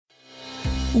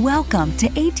Welcome to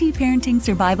AT Parenting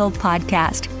Survival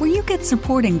Podcast, where you get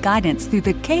support and guidance through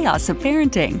the chaos of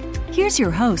parenting. Here's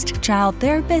your host, child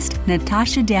therapist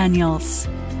Natasha Daniels.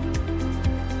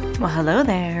 Well, hello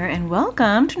there, and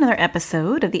welcome to another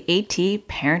episode of the AT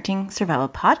Parenting Survival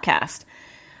Podcast.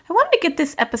 I wanted to get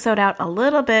this episode out a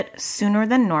little bit sooner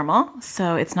than normal,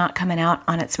 so it's not coming out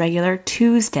on its regular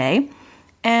Tuesday.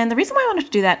 And the reason why I wanted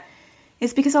to do that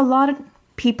is because a lot of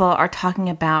people are talking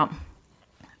about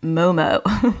Momo.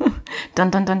 Dun,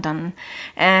 dun, dun, dun.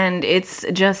 And it's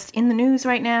just in the news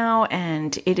right now,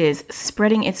 and it is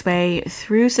spreading its way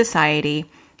through society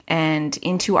and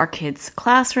into our kids'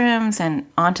 classrooms and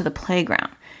onto the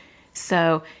playground.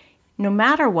 So no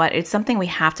matter what, it's something we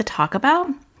have to talk about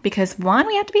because, one,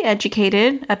 we have to be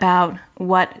educated about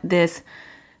what this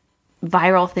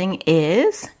viral thing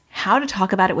is, how to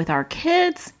talk about it with our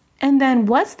kids, and then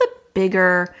what's the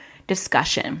bigger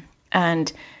discussion.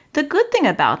 And the good thing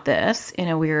about this, in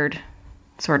a weird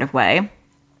sort of way,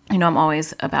 I'm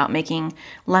always about making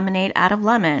lemonade out of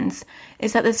lemons,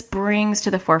 is that this brings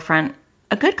to the forefront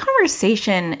a good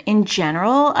conversation in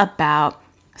general about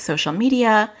social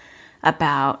media,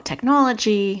 about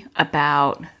technology,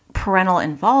 about parental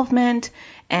involvement,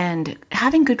 and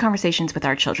having good conversations with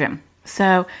our children.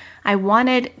 So I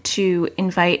wanted to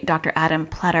invite Dr. Adam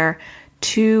Pletter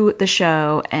to the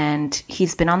show, and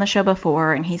he's been on the show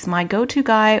before, and he's my go-to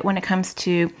guy when it comes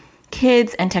to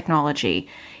kids and technology.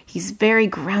 He's very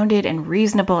grounded and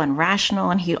reasonable and rational,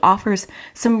 and he offers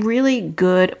some really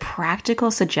good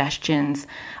practical suggestions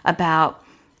about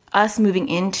us moving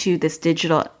into this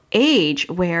digital age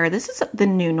where this is the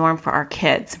new norm for our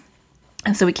kids.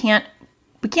 And so we can't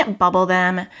bubble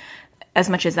them as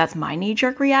much as that's my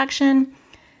knee-jerk reaction.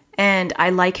 And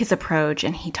I like his approach,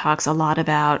 and he talks a lot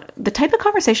about the type of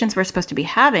conversations we're supposed to be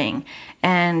having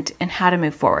and how to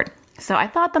move forward. So I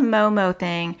thought the Momo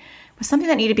thing was something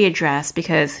that needed to be addressed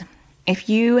because if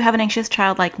you have an anxious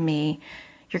child like me,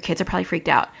 your kids are probably freaked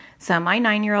out. So my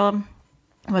 9-year-old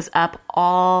was up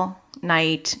all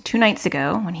night 2 nights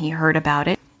ago when he heard about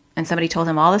it, and somebody told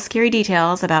him all the scary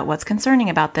details about what's concerning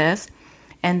about this.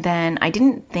 And then I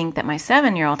didn't think that my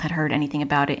 7-year-old had heard anything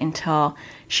about it until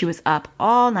she was up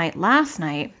all night last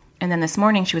night. And then this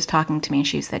morning she was talking to me and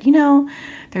she said,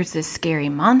 there's this scary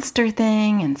monster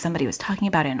thing and somebody was talking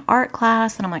about it in art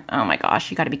class. And I'm like, oh my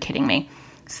gosh, you got to be kidding me.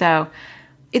 So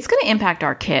it's going to impact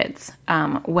our kids,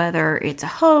 whether it's a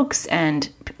hoax and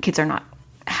kids are not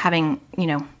having,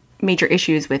 major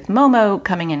issues with Momo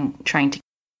coming and trying to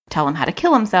tell them how to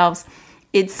kill themselves.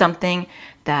 It's something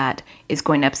that is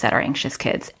going to upset our anxious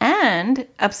kids and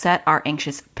upset our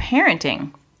anxious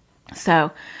parenting.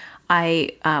 So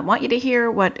I want you to hear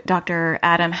what Dr.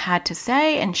 Adam had to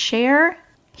say and share.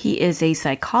 He is a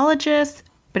psychologist,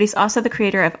 but he's also the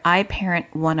creator of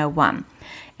iParent 101.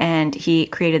 And he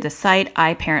created the site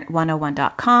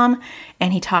iParent101.com,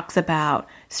 and he talks about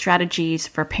strategies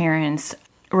for parents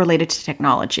related to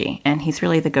technology. And he's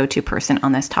really the go-to person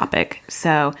on this topic.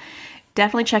 So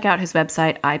definitely check out his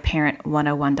website,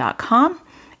 iParent101.com.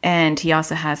 And he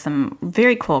also has some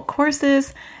very cool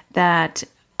courses that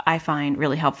I find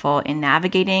really helpful in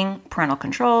navigating parental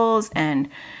controls and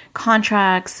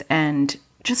contracts and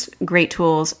just great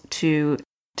tools to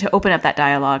open up that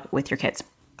dialogue with your kids.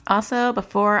 Also,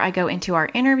 before I go into our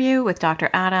interview with Dr.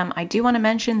 Adam, I do want to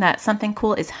mention that something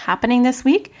cool is happening this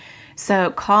week.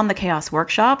 So Calm the Chaos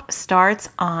workshop starts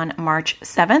on March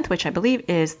 7th, which I believe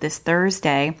is this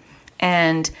Thursday.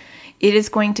 And it is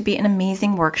going to be an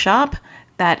amazing workshop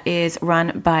that is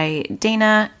run by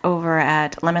Dana over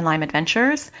at Lemon Lime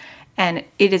Adventures. And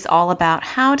it is all about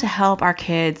how to help our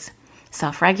kids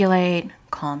self-regulate,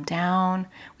 calm down.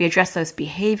 We address those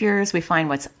behaviors. We find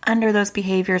what's under those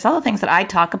behaviors. All the things that I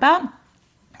talk about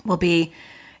will be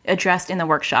addressed in the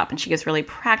workshop. And she gives really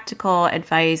practical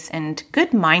advice and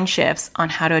good mind shifts on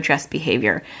how to address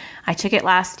behavior. I took it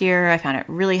last year. I found it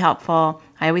really helpful.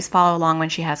 I always follow along when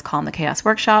she has Calm the Chaos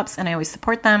workshops, and I always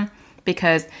support them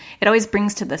because it always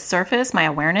brings to the surface my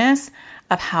awareness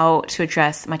of how to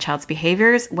address my child's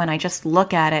behaviors when I just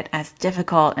look at it as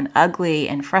difficult and ugly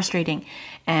and frustrating.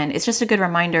 And it's just a good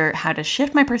reminder how to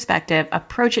shift my perspective,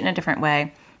 approach it in a different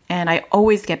way, and I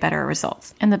always get better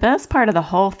results. And the best part of the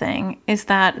whole thing is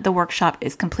that the workshop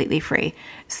is completely free.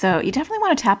 So you definitely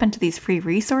want to tap into these free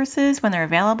resources when they're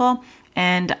available.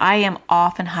 And I am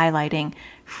often highlighting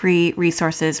free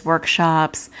resources,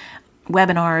 workshops,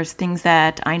 webinars, things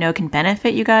that I know can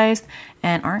benefit you guys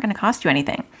and aren't going to cost you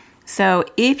anything. So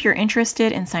if you're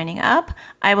interested in signing up,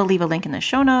 I will leave a link in the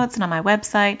show notes and on my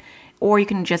website, or you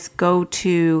can just go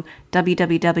to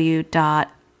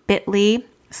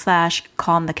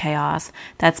www.bit.ly/calmthechaos.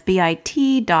 That's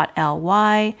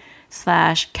bit.ly/calmthechaos.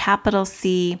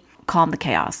 /C Calm the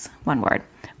Chaos, one word.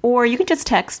 Or you can just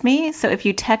text me. So if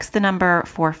you text the number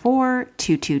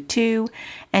 44222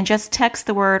 and just text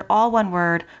the word, all one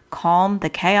word, Calm the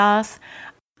Chaos,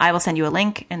 I will send you a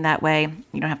link, and that way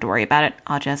you don't have to worry about it.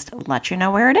 I'll just let you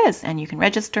know where it is, and you can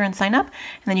register and sign up,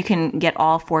 and then you can get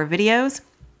all 4 videos,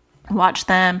 watch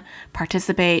them,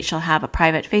 participate. She'll have a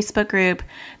private Facebook group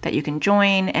that you can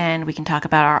join, and we can talk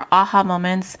about our aha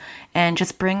moments and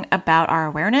just bring about our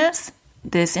awareness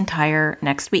this entire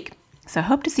next week. So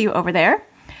hope to see you over there.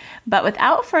 But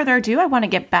without further ado, I want to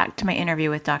get back to my interview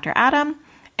with Dr. Adam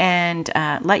and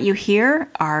let you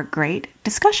hear our great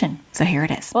discussion. So here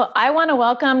it is. Well, I want to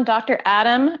welcome Dr.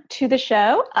 Adam to the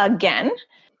show again.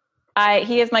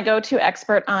 He is my go-to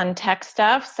expert on tech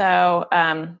stuff. So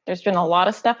there's been a lot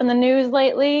of stuff in the news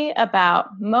lately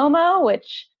about Momo,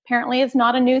 which apparently is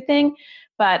not a new thing.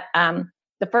 But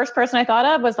the first person I thought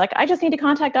of was like, I just need to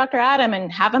contact Dr. Adam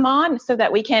and have him on so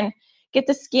that we can get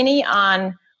the skinny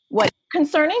on what's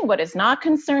concerning, what is not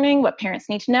concerning, what parents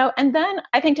need to know. And then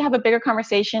I think to have a bigger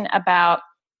conversation about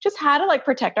just how to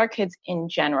protect our kids in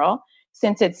general,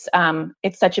 since it's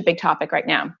such a big topic right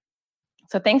now.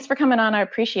 So thanks for coming on. I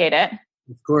appreciate it.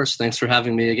 Of course. Thanks for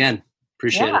having me again.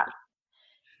 Appreciate it.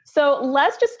 So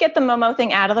let's just get the Momo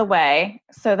thing out of the way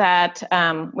so that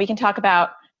we can talk about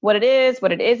what it is,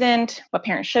 what it isn't, what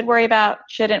parents should worry about,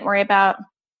 shouldn't worry about.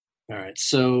 All right.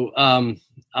 So I'm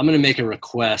going to make a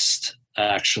request,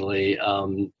 actually.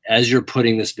 As you're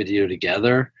putting this video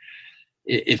together,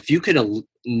 if you could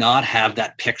not have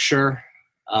that picture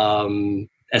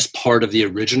as part of the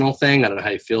original thing, I don't know how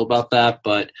you feel about that,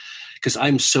 but because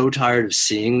I'm so tired of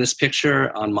seeing this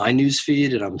picture on my news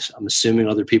feed, and I'm assuming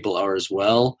other people are as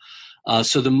well.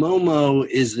 So the Momo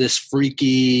is this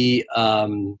freaky.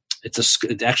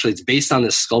 It's based on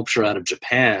this sculpture out of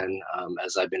Japan,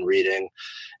 as I've been reading,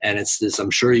 and it's this.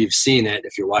 I'm sure you've seen it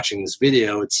if you're watching this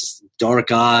video. It's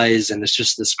dark eyes, and it's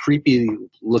just this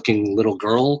creepy-looking little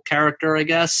girl character, I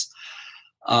guess.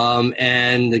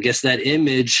 And I guess that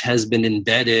image has been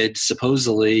embedded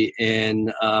supposedly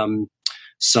in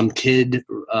some kid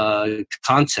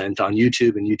content on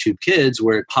YouTube and YouTube Kids,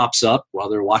 where it pops up while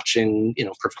they're watching,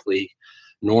 perfectly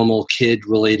normal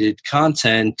kid-related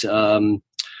content,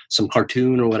 some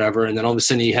cartoon or whatever, and then all of a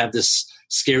sudden you have this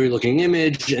scary-looking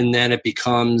image, and then it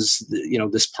becomes,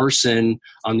 this person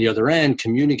on the other end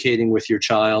communicating with your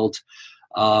child,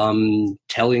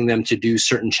 telling them to do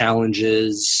certain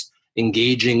challenges,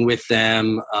 engaging with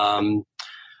them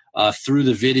through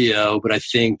the video. But I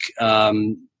think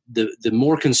the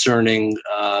more concerning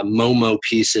Momo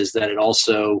piece is that it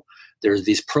also, there's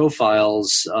these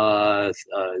profiles, and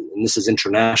this is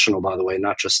international, by the way,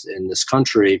 not just in this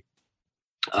country,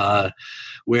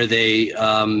 where they,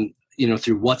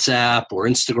 through WhatsApp or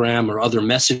Instagram or other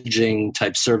messaging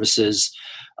type services,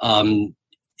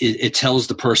 it tells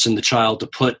the child to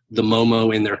put the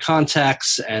Momo in their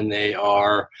contacts, and they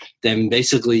are then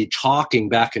basically talking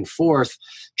back and forth,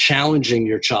 challenging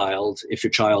your child, if your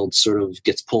child sort of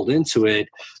gets pulled into it,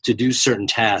 to do certain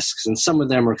tasks. And some of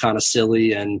them are kind of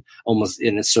silly and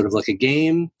it's sort of like a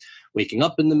game. Waking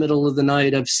up in the middle of the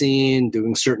night, I've seen,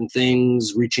 doing certain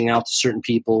things, reaching out to certain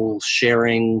people,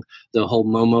 sharing the whole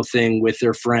Momo thing with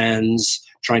their friends,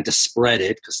 trying to spread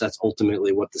it, because that's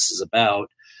ultimately what this is about.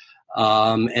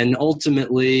 And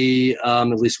ultimately, at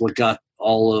least what got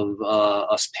all of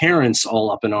us parents all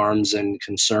up in arms and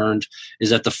concerned is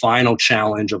that the final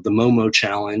challenge of the Momo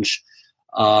challenge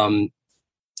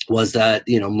was that,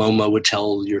 Momo would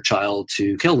tell your child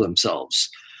to kill themselves.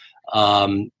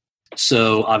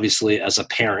 So obviously as a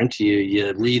parent,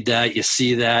 you read that, you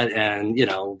see that, and,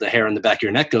 the hair on the back of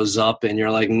your neck goes up and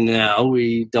you're like, no,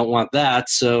 we don't want that.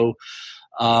 So,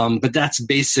 but that's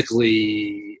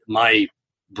basically my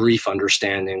brief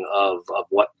understanding of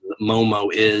what Momo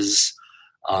is,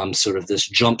 sort of this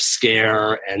jump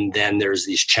scare. And then there's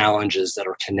these challenges that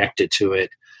are connected to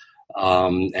it.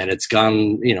 And it's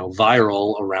gone,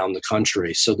 viral around the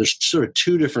country. So there's sort of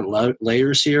two different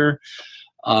layers here.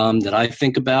 That I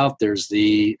think about. There's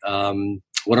the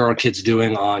what are our kids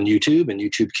doing on YouTube and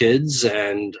YouTube Kids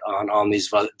and on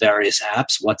these various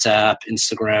apps, WhatsApp,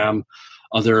 Instagram,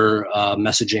 other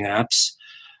messaging apps,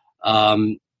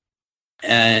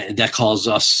 and that cause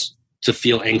us to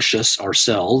feel anxious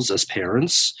ourselves as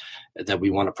parents, that we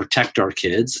want to protect our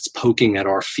kids. It's poking at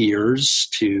our fears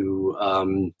to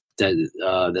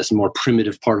that's a more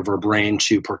primitive part of our brain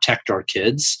to protect our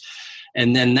kids.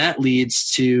 And then that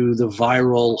leads to the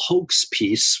viral hoax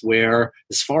piece where,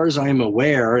 as far as I'm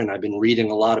aware, and I've been reading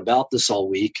a lot about this all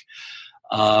week,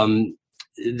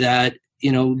 that,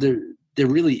 there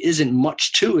really isn't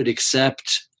much to it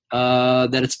except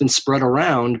that it's been spread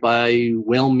around by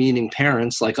well-meaning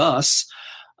parents like us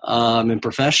and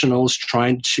professionals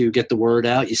trying to get the word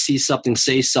out. You see something,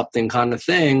 say something kind of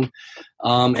thing.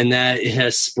 And that it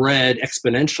has spread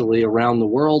exponentially around the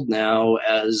world now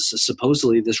as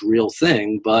supposedly this real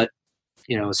thing. But,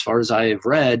 as far as I have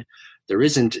read, there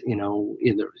isn't,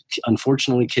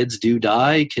 unfortunately, kids do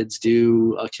die. Kids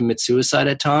do commit suicide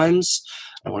at times.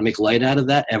 I don't want to make light out of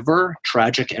that ever.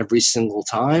 Tragic every single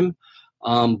time.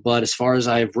 But as far as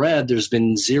I've read, there's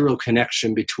been zero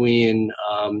connection between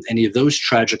any of those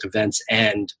tragic events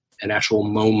and an actual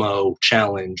Momo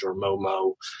challenge or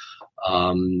Momo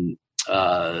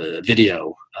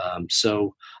video.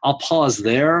 So I'll pause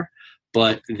there,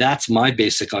 but that's my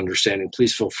basic understanding.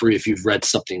 Please feel free if you've read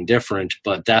something different,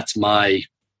 but that's my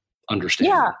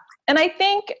understanding. Yeah. And I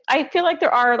feel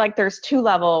like there's two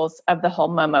levels of the whole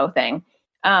Momo thing.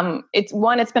 It's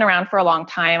been around for a long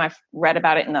time. I've read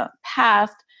about it in the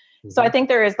past. Mm-hmm. So I think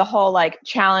there is the whole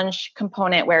challenge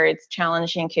component where it's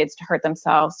challenging kids to hurt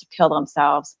themselves, to kill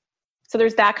themselves. So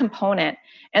there's that component.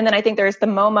 And then I think there's the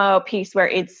Momo piece where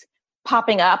it's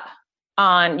popping up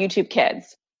on YouTube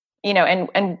Kids,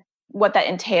 and what that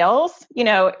entails,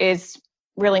 is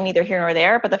really neither here nor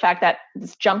there, but the fact that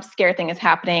this jump scare thing is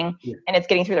happening and it's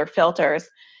getting through their filters.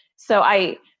 So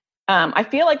I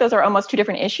feel like those are almost two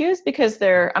different issues because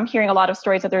I'm hearing a lot of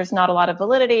stories that there's not a lot of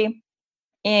validity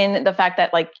in the fact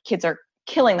that kids are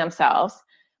killing themselves.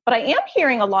 But I am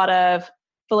hearing a lot of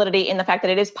validity in the fact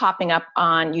that it is popping up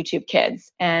on YouTube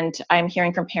Kids. And I'm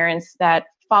hearing from parents that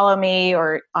follow me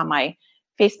or on my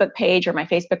Facebook page or my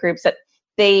Facebook groups that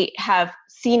they have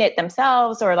seen it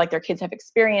themselves or their kids have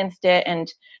experienced it.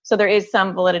 And so there is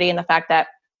some validity in the fact that,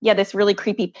 this really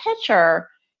creepy picture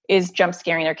is jump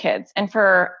scaring their kids. And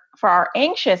for our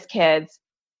anxious kids,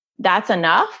 that's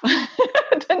enough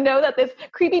to know that this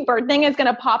creepy bird thing is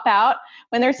going to pop out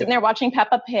when they're sitting there watching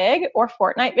Peppa Pig or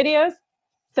Fortnite videos.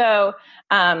 So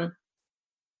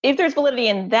if there's validity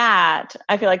in that,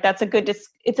 I feel like that's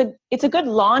it's a good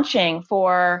launching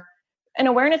for an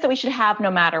awareness that we should have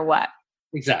no matter what.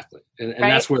 Exactly. And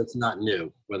that's where it's not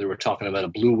new, whether we're talking about a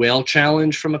blue whale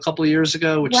challenge from a couple of years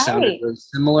ago, which sounded very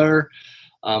similar.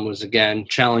 Was again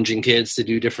challenging kids to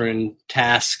do different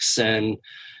tasks and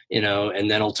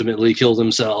then ultimately kill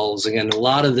themselves. Again, a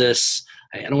lot of this,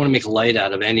 I don't want to make light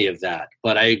out of any of that,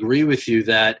 but I agree with you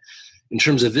that in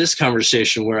terms of this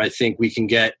conversation where I think we can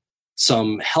get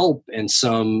some help and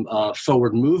some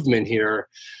forward movement here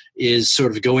is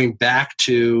sort of going back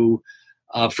to,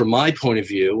 from my point of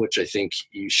view, which I think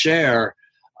you share,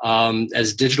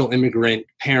 as digital immigrant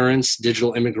parents,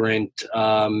 digital immigrant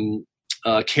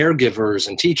caregivers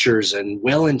and teachers and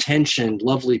well-intentioned,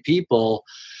 lovely people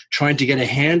trying to get a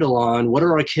handle on what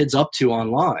are our kids up to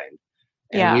online.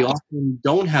 And we often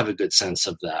don't have a good sense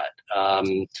of that,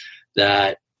 and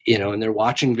they're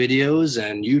watching videos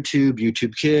and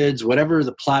YouTube Kids, whatever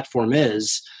the platform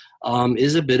is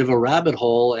a bit of a rabbit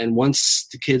hole. And once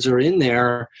the kids are in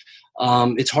there,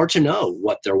 it's hard to know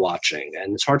what they're watching,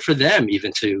 and it's hard for them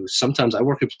even to. Sometimes I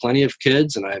work with plenty of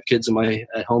kids, and I have kids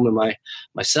at home and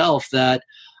myself that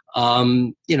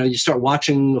you start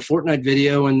watching a Fortnite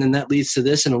video, and then that leads to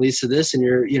this, and it leads to this, and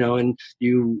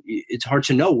it's hard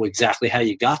to know exactly how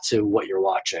you got to what you're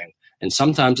watching. And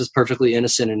sometimes it's perfectly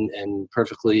innocent and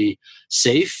perfectly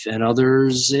safe, and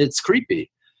others it's creepy.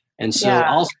 And so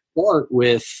I'll start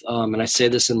with, and I say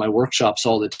this in my workshops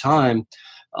all the time.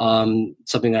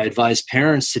 Something I advise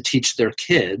parents to teach their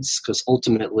kids, because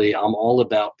ultimately I'm all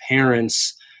about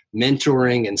parents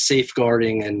mentoring and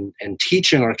safeguarding and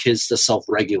teaching our kids to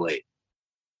self-regulate.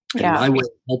 And my way of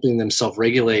helping them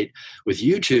self-regulate with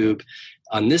YouTube,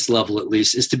 on this level at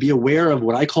least, is to be aware of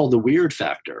what I call the weird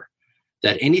factor.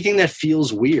 That anything that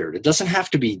feels weird, it doesn't have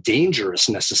to be dangerous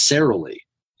necessarily.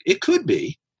 It could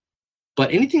be,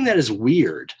 but anything that is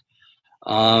weird,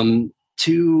 to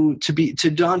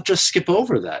not just skip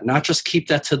over that, not just keep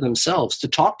that to themselves, to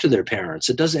talk to their parents.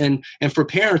 It doesn't, and for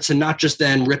parents to not just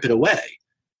then rip it away,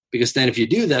 because then if you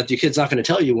do that, your kid's not going to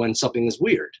tell you when something is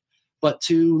weird, but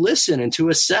to listen and to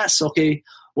assess, okay,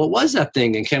 what was that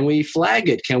thing? And can we flag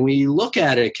it? Can we look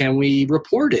at it? Can we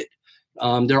report it?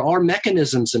 There are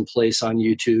mechanisms in place on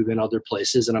YouTube and other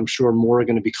places, and I'm sure more are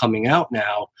going to be coming out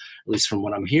now, at least from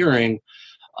what I'm hearing,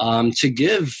 to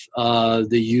give the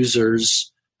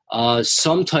users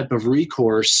some type of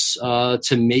recourse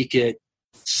to make it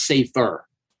safer.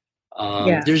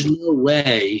 There's no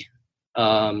way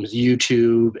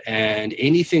YouTube and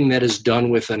anything that is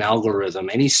done with an algorithm,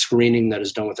 any screening that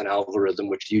is done with an algorithm,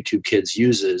 which YouTube Kids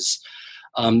uses,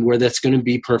 where that's going to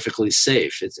be perfectly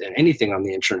safe. It's anything on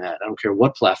the internet. I don't care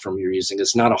what platform you're using.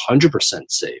 It's not 100%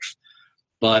 safe.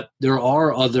 But there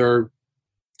are other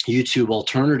YouTube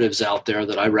alternatives out there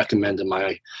that I recommend in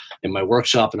my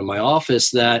workshop and in my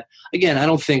office that, again, I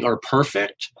don't think are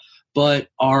perfect, but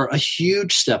are a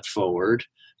huge step forward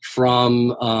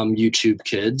from YouTube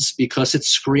Kids, because it's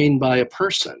screened by a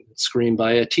person, it's screened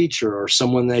by a teacher or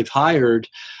someone they've hired,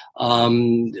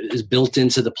 is built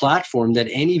into the platform, that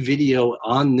any video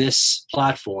on this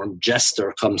platform,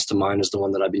 Jester comes to mind as the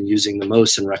one that I've been using the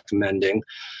most and recommending,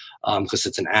 because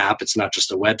it's an app, it's not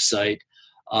just a website,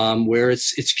 where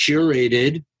it's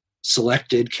curated,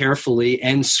 selected carefully,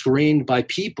 and screened by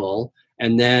people.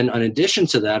 And then in addition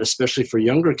to that, especially for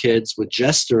younger kids with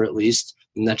Jester at least,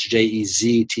 and that's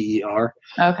Jezter.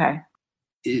 Okay.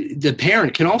 The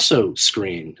parent can also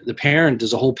screen.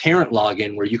 There's a whole parent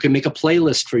login where you can make a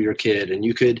playlist for your kid, and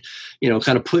you could,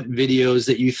 kind of put videos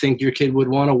that you think your kid would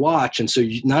want to watch. And so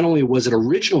not only was it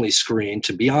originally screened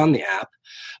to be on the app,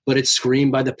 but it's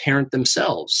screened by the parent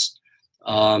themselves.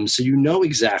 So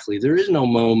exactly, there is no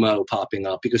Momo popping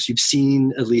up, because you've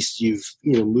seen, at least you've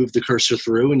moved the cursor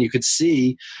through, and you could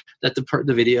see that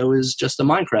the video is just a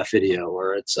Minecraft video,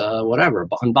 or it's whatever,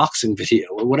 unboxing video,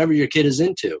 or whatever your kid is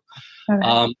into.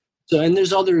 Okay. And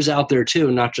there's others out there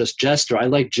too, not just Jester. I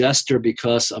like Jester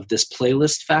because of this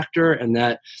playlist factor, and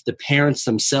that the parents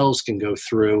themselves can go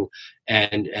through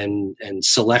and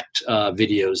select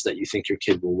videos that you think your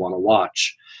kid will want to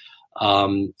watch.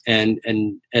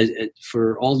 And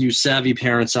for all you savvy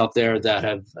parents out there that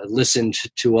have listened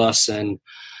to us and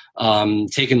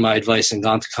taken my advice and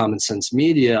gone to Common Sense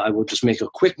Media, I will just make a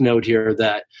quick note here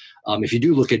that if you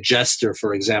do look at Jester,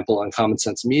 for example, on Common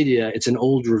Sense Media, it's an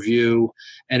old review,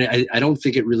 and I don't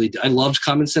think it really. I loved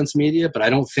Common Sense Media, but I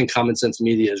don't think Common Sense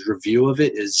Media's review of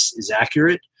it is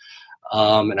accurate.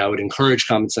 And I would encourage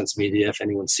Common Sense Media, if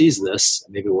anyone sees this,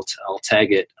 maybe I'll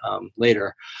tag it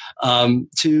later,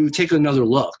 to take another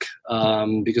look,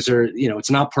 because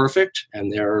it's not perfect,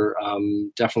 and they're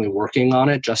definitely working on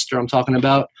it. Jester, I'm talking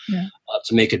about,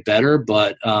 to make it better.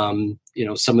 But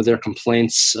some of their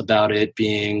complaints about it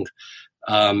being,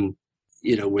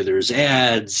 where there's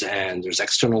ads and there's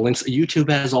external links. YouTube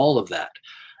has all of that,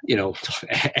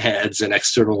 ads and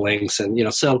external links, and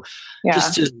just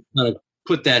to kind of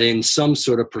put that in some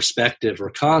sort of perspective or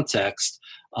context,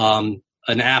 an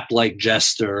app like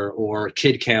Jester or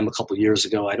KidCam a couple of years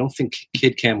ago, I don't think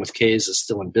KidCam with K's is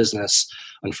still in business,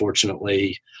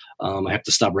 unfortunately. I have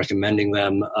to stop recommending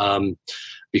them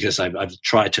because I've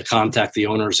tried to contact the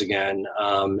owners again,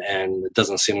 and it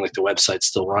doesn't seem like the website's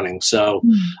still running. So,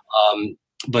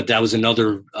 but that was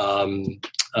another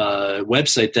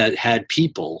website that had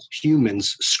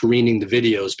humans screening the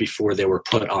videos before they were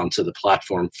put onto the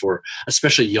platform for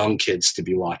especially young kids to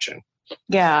be watching.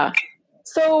 Yeah.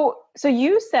 So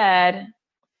you said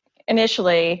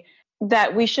initially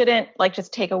that we shouldn't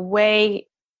just take away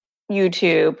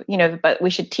YouTube, but we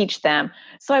should teach them.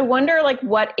 So I wonder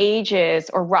what ages,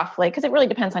 or roughly, because it really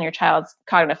depends on your child's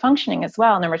cognitive functioning as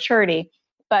well and their maturity,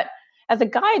 but as a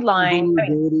guideline,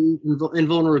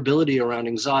 vulnerability around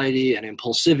anxiety and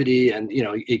impulsivity, and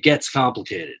it gets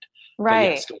complicated.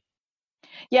 Right.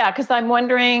 Yeah, because I'm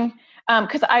wondering,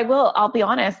 because I'll be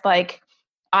honest,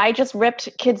 I just ripped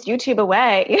kids' YouTube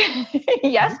away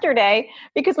yesterday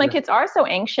because my kids are so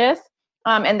anxious,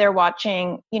 and they're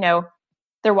watching,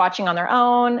 on their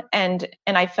own, and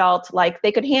I felt like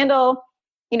they could handle,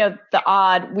 the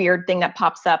odd weird thing that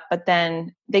pops up, but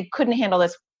then they couldn't handle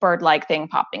this bird-like thing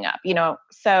popping up,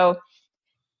 So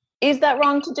is that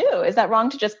wrong to do? Is that wrong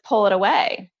to just pull it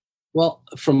away? Well,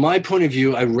 from my point of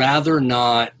view, I'd rather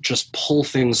not just pull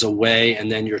things away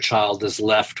and then your child is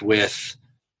left with,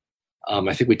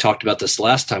 I think we talked about this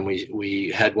last time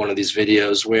we had one of these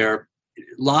videos where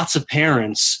lots of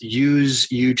parents use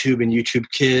YouTube and YouTube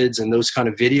Kids and those kind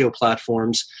of video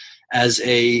platforms as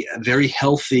a very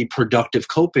healthy, productive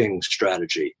coping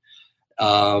strategy.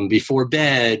 Before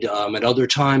bed, at other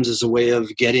times as a way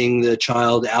of getting the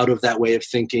child out of that way of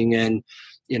thinking, and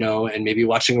and maybe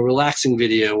watching a relaxing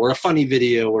video or a funny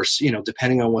video, or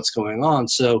depending on what's going on.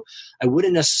 So I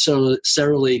wouldn't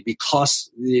necessarily, because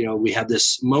we had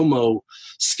this Momo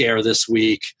scare this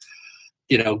week,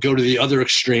 go to the other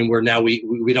extreme where now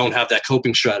we don't have that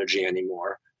coping strategy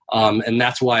anymore. And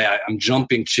that's why I'm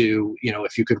jumping to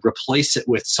if you could replace it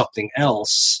with something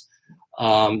else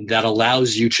that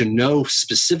allows you to know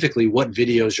specifically what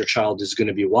videos your child is going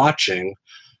to be watching,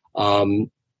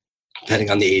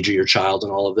 depending on the age of your child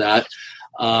and all of that.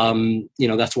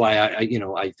 That's why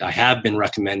I have been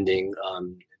recommending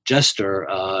Jester.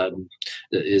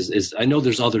 Is I know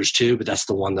there's others too, but that's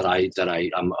the one that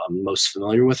I'm most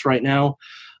familiar with right now.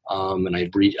 And I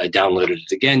downloaded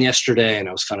it again yesterday, and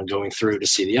I was kind of going through to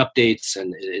see the updates,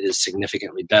 and it is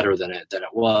significantly better than it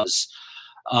was.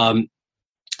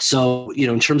 So,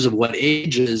 in terms of what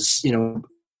ages,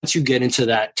 once you get into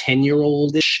that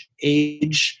 10-year-old-ish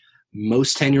age,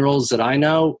 most 10-year-olds that I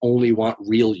know only want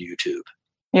real YouTube.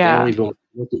 Yeah. They don't even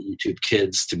look at YouTube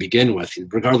Kids to begin with,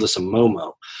 regardless of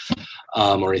Momo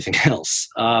or anything else.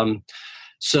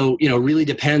 So, really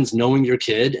depends knowing your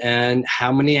kid and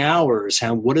how many hours,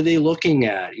 what are they looking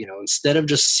at? Instead of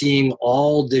just seeing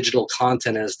all digital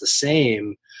content as the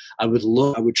same, I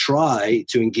would try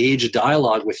to engage a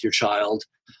dialogue with your child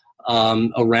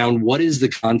around what is the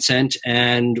content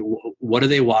and what are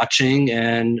they watching,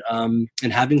 and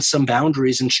having some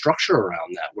boundaries and structure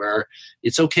around that, where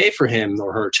it's okay for him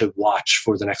or her to watch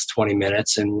for the next 20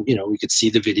 minutes. And, we could see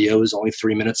the video is only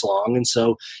 3 minutes long. And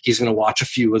so he's going to watch a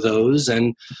few of those,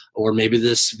 or maybe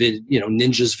this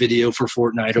Ninja's video for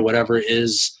Fortnite or whatever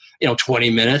is,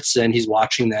 20 minutes, and he's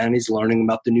watching that and he's learning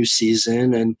about the new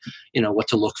season and, what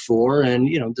to look for. And,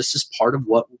 this is part of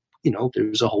what,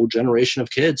 there's a whole generation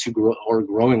of kids who are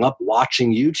growing up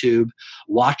watching YouTube,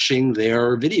 watching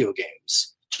their video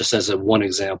games, just as one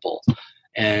example.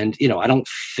 And, I don't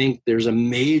think there's a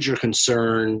major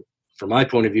concern from my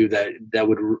point of view that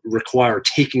would require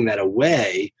taking that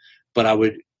away. But I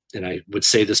would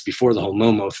say this before the whole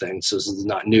Momo thing, so this is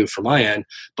not new from my end,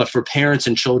 but for parents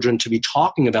and children to be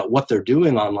talking about what they're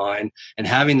doing online and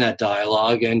having that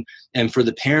dialogue, and for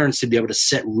the parents to be able to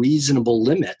set reasonable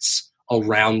limits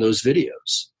around those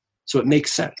videos. So it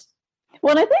makes sense.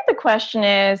 Well, and I think the question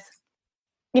is,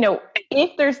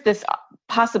 if there's this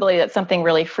possibility that something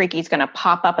really freaky is going to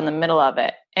pop up in the middle of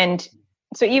it. And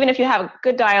so even if you have a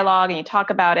good dialogue and you talk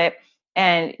about it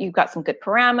and you've got some good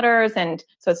parameters, and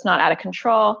so it's not out of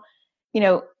control,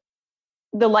 the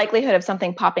likelihood of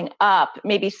something popping up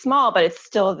may be small, but it's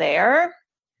still there.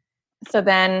 So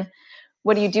then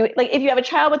what do you do? Like if you have a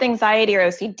child with anxiety or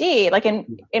OCD, like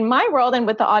in my world and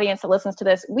with the audience that listens to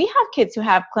this, we have kids who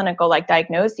have clinical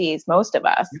diagnoses, most of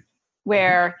us,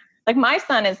 where my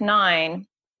son is 9,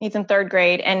 he's in 3rd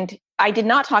grade, and I did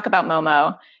not talk about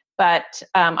Momo, but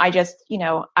I just,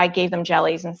 I gave them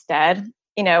jellies instead.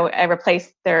 I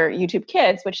replaced their YouTube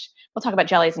Kids, which we'll talk about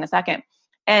jellies in a second.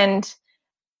 And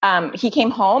he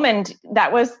came home and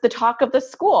that was the talk of the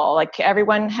school.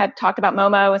 Everyone had talked about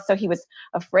Momo. So he was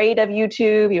afraid of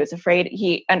YouTube. He was afraid.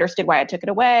 He understood why I took it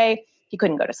away. He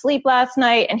couldn't go to sleep last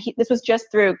night. And this was just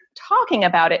through talking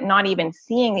about it, not even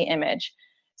seeing the image.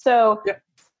 So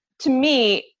to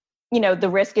me, the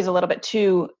risk is a little bit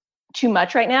too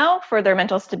much right now for their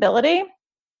mental stability.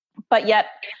 But yet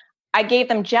I gave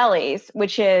them jellies,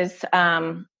 which is,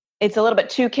 it's a little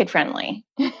bit too kid friendly.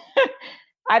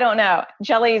 I don't know.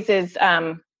 Jellies is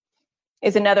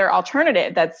another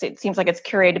alternative. It seems like it's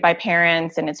curated by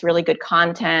parents and it's really good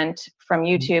content from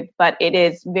YouTube, but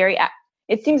it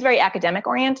seems very academic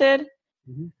oriented,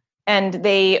 and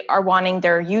they are wanting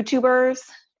their YouTubers,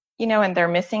 and they're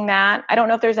missing that. I don't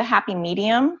know if there's a happy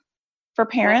medium for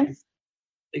parents.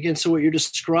 Again, so what you're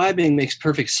describing makes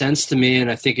perfect sense to me,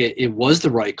 and I think it was the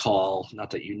right call. Not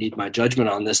that you need my judgment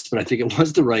on this, but I think it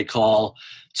was the right call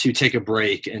to take a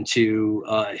break and to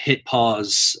hit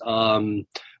pause,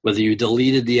 whether you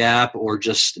deleted the app or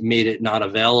just made it not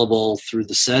available through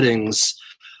the settings.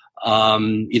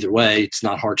 Either way, it's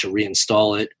not hard to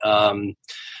reinstall it.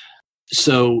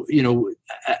 So,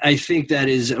 I think that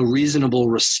is a reasonable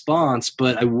response,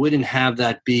 but I wouldn't have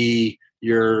that be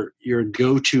your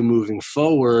go-to moving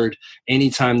forward.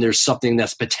 Anytime there's something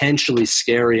that's potentially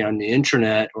scary on the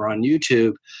internet or on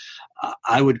YouTube,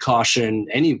 I would caution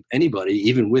anybody,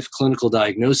 even with clinical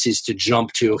diagnoses, to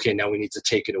jump to, okay, now we need to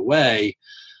take it away.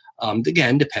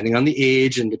 Again, depending on the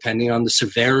age and depending on the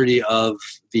severity of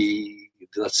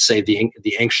let's say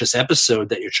the anxious episode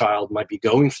that your child might be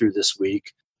going through this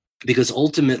week. Because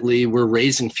ultimately we're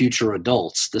raising future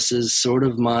adults. This is sort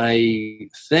of my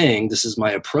thing. This is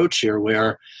my approach here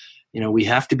where, we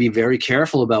have to be very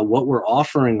careful about what we're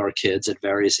offering our kids at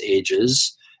various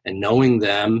ages and knowing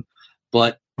them.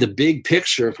 But the big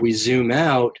picture, if we zoom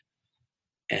out,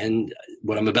 and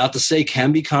what I'm about to say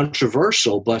can be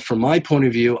controversial, but from my point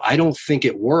of view, I don't think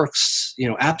it works.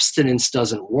 Abstinence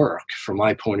doesn't work from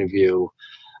my point of view.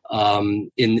 In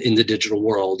the digital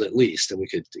world, at least, and we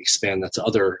could expand that to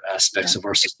other aspects of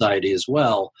our society as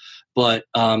well. But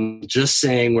just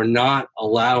saying we're not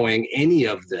allowing any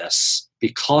of this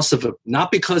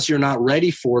not because you're not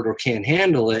ready for it or can't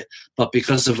handle it, but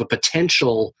because of a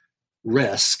potential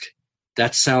risk.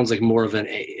 That sounds like more of an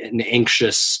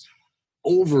anxious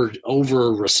over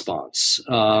response.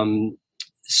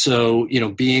 So,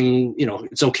 being,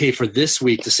 it's okay for this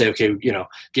week to say, okay,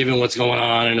 given what's going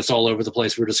on and it's all over the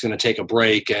place, we're just going to take a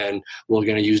break and we're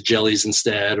going to use jellies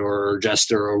instead, or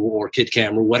Jester or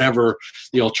KidCam or whatever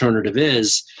the alternative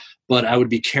is. But I would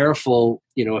be careful,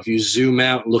 if you zoom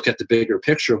out and look at the bigger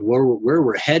picture of where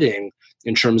we're heading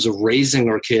in terms of raising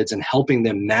our kids and helping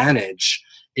them manage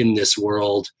in this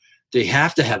world, they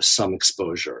have to have some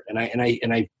exposure. And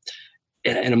I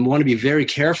want to be very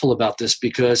careful about this,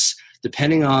 because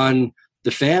depending on the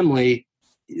family,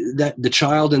 that the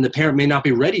child and the parent may not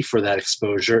be ready for that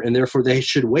exposure, and therefore they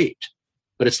should wait.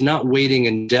 But it's not waiting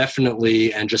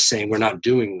indefinitely and just saying we're not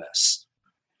doing this.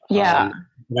 Yeah.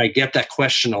 And I get that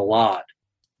question a lot.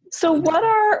 So what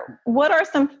are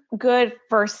some good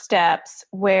first steps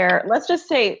where, let's just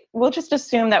say, we'll just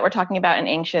assume that we're talking about an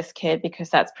anxious kid,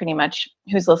 because that's pretty much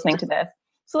who's listening to this.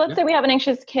 So let's say we have an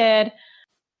anxious kid.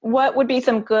 What would be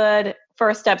some good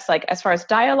first steps, like as far as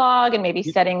dialogue and maybe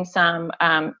setting some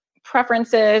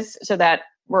preferences so that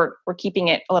we're keeping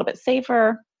it a little bit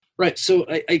safer? Right. So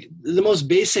the most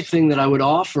basic thing that I would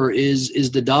offer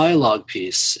is the dialogue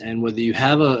piece. And whether you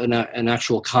have an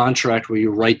actual contract where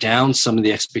you write down some of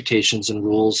the expectations and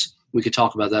rules, we could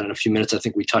talk about that in a few minutes. I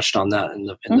think we touched on that in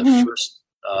the first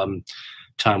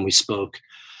time we spoke.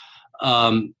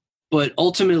 But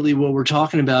ultimately, what we're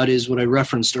talking about is what I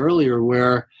referenced earlier,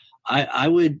 where I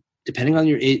would, depending on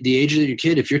the age of your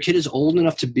kid, if your kid is old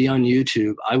enough to be on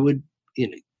YouTube, I would,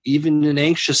 even an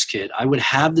anxious kid, I would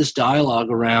have this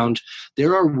dialogue around,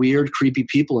 there are weird, creepy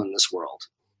people in this world.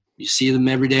 You see them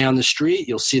every day on the street.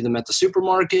 You'll see them at the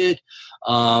supermarket.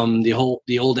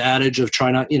 The old adage of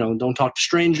try not, don't talk to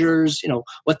strangers.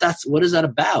 What is that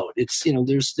about? It's,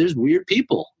 there's weird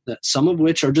people, that some of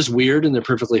which are just weird and they're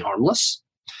perfectly harmless.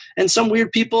 And some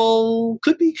weird people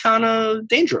could be kind of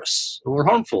dangerous or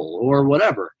harmful or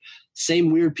whatever.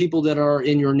 Same weird people that are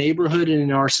in your neighborhood and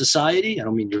in our society, I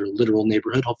don't mean your literal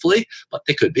neighborhood, hopefully, but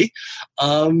they could be,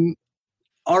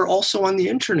 are also on the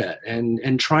internet,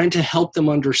 and trying to help them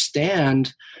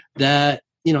understand that,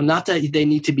 not that they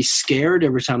need to be scared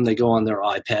every time they go on their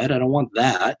iPad. I don't want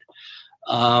that.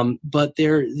 But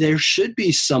there should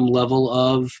be some level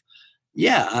of,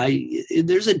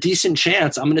 there's a decent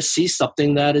chance I'm going to see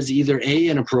something that is either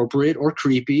inappropriate or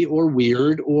creepy or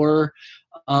weird, or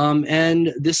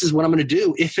and this is what I'm going to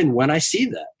do if and when I see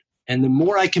that. And the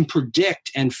more I can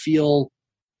predict and feel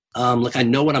like I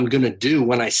know what I'm going to do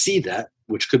when I see that,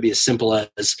 which could be as simple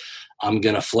as I'm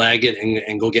going to flag it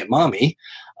and go get mommy,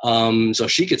 so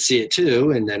she could see it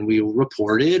too, and then we will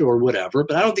report it or whatever.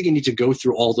 But I don't think you need to go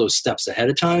through all those steps ahead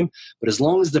of time. But as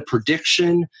long as the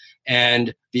prediction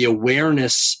and the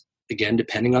awareness, again,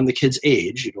 depending on the kid's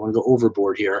age, you don't want to go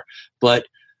overboard here, but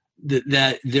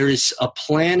that there is a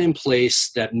plan in place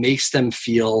that makes them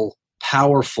feel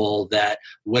powerful, that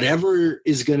whatever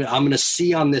I'm going to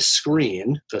see on this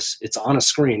screen, because it's on a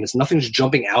screen, nothing's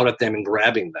jumping out at them and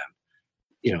grabbing them.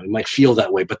 It might feel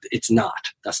that way, but it's not.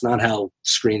 That's not how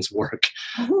screens work.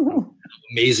 How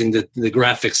amazing that the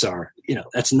graphics are.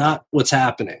 That's not what's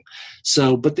happening.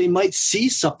 So, but they might see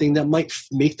something that might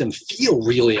make them feel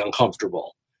really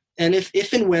uncomfortable. And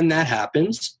if and when that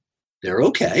happens, they're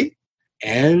okay.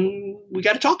 And we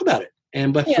got to talk about it.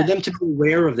 But for them to be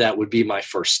aware of that would be my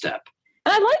first step.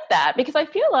 And I like that, because I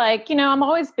feel like, I'm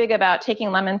always big about taking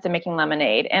lemons and making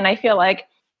lemonade. And I feel like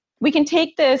we can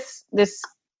take this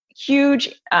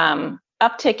huge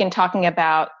uptick in talking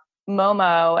about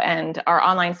Momo and our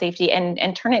online safety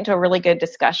and turn it into a really good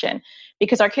discussion,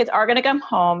 because our kids are going to come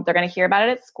home. They're going to hear about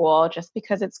it at school, just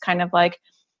because it's kind of like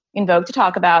in vogue to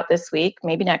talk about this week,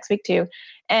 maybe next week too.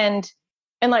 And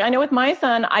like, I know with my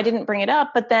son, I didn't bring it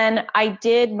up, but then I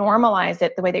did normalize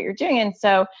it the way that you're doing. And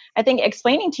so I think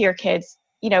explaining to your kids,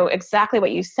 exactly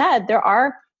what you said, there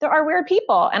are weird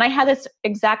people. And I had this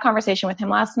exact conversation with him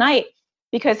last night,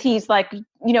 because he's like,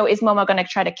 is Momo going to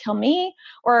try to kill me?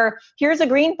 Or here's a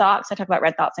green thought. So I talk about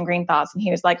red thoughts and green thoughts. And he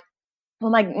was like,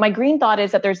 well, my green thought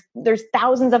is that there's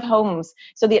thousands of homes.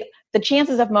 So the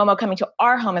chances of Momo coming to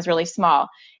our home is really small.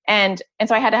 And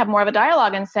so I had to have more of a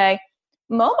dialogue and say,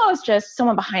 Momo is just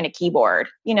someone behind a keyboard,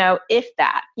 if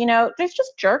that, there's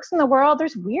just jerks in the world.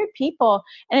 There's weird people,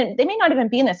 and they may not even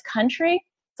be in this country.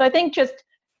 So I think just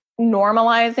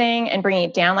normalizing and bringing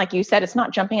it down, like you said, it's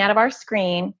not jumping out of our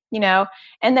screen,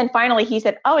 And then finally he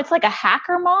said, oh, it's like a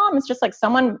hacker, Mom. It's just like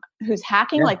someone who's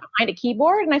hacking like behind a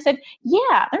keyboard. And I said,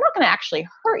 yeah, they're not going to actually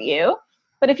hurt you.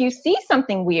 But if you see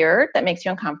something weird that makes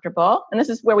you uncomfortable, and this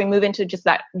is where we move into just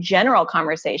that general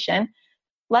conversation,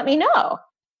 let me know.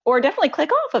 Or definitely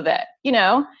click off of it,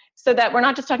 so that we're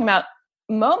not just talking about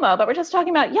Momo, but we're just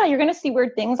talking about, you're going to see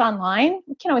weird things online.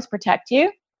 We can always protect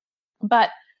you.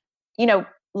 But,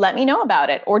 let me know about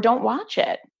it or don't watch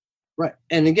it. Right.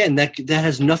 And again, that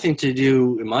has nothing to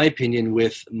do, in my opinion,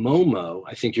 with Momo.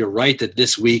 I think you're right that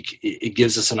this week it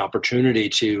gives us an opportunity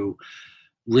to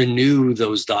renew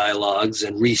those dialogues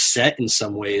and reset in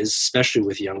some ways, especially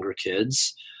with younger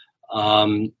kids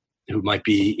who might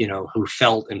be, who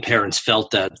felt, and parents felt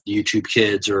that YouTube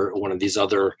Kids or one of these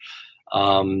other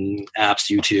apps,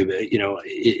 YouTube,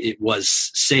 it was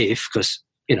safe because,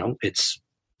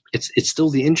 it's still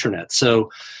the internet. So,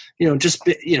 I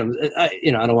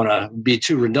don't want to be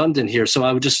too redundant here. So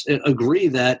I would just agree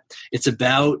that it's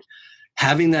about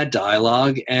having that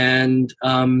dialogue and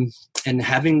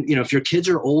having, if your kids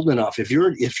are old enough, if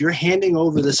you're handing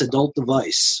over this adult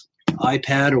device,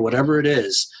 iPad or whatever it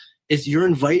is, you're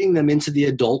inviting them into the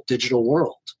adult digital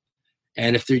world.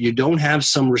 And if you don't have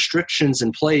some restrictions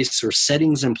in place or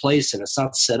settings in place, and it's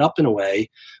not set up in a way,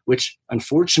 which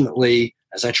unfortunately,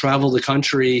 as I travel the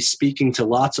country speaking to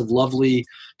lots of lovely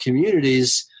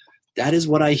communities, that is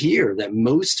what I hear, that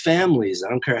most families, I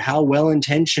don't care how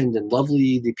well-intentioned and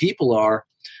lovely the people are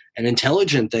and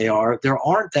intelligent they are, there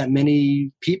aren't that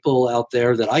many people out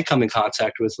there that I come in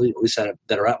contact with, at least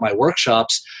that are at my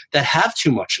workshops, that have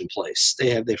too much in place.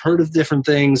 They've heard of different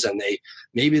things, and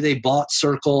maybe they bought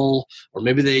Circle, or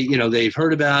maybe they've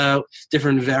heard about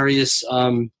different various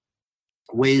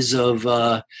ways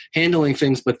of handling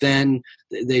things, but then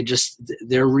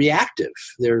they're reactive.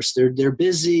 They're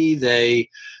busy. They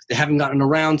haven't gotten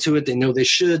around to it. They know they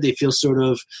should. They feel sort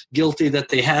of guilty that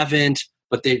they haven't,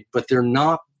 but they're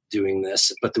not doing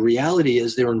this. But the reality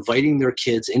is they're inviting their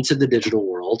kids into the digital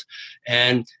world,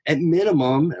 and at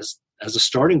minimum, as a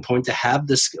starting point, to have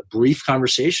this brief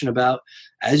conversation about,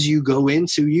 as you go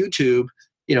into YouTube,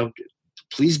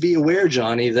 please be aware,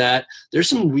 Johnny, that there's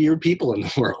some weird people in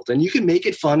the world, and you can make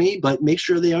it funny, but make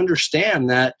sure they understand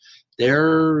that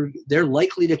they're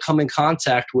likely to come in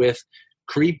contact with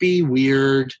creepy,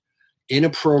 weird,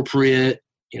 inappropriate.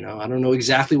 I don't know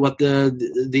exactly what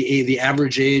the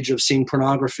average age of seeing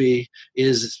pornography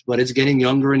is, but it's getting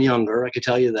younger and younger. I could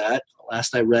tell you that.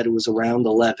 Last I read, it was around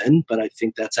 11, but I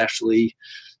think that's actually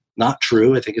not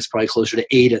true. I think it's probably closer to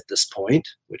 8 at this point,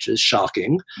 which is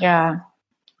shocking. Yeah.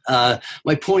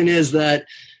 My point is that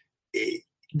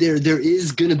there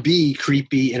is going to be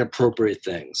creepy, inappropriate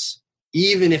things,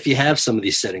 even if you have some of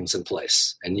these settings in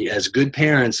place. And as good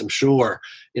parents, I'm sure,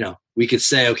 we could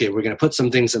say, okay, we're going to put some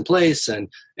things in place, and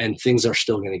things are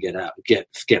still going to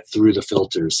get through the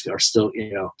filters, are still,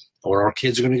 or our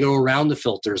kids are going to go around the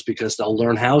filters because they'll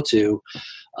learn how to,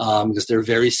 because they're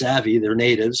very savvy. They're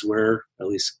natives, where at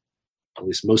least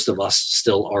most of us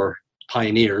still are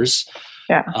pioneers.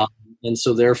 Yeah. And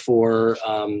so therefore,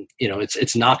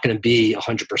 it's not going to be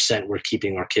 100%. We're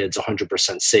keeping our kids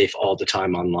 100% safe all the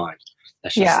time online.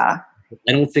 That's just, yeah.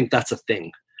 I don't think that's a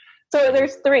thing. So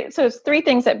there's three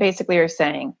things that basically are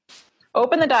saying: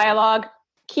 open the dialogue,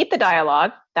 keep the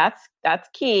dialogue. That's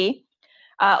key.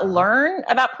 Learn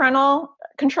about parental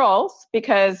controls,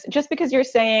 because just because you're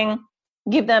saying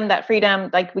give them that freedom,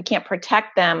 like we can't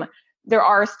protect them, there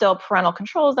are still parental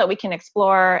controls that we can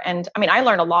explore. And I mean, I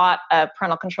learned a lot of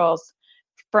parental controls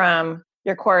from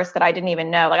your course that I didn't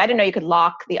even know. Like, I didn't know you could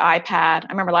lock the iPad. I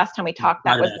remember last time we talked,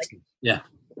 that was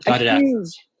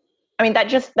huge. I mean,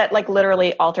 that like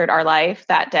literally altered our life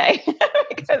that day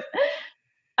because,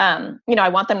 I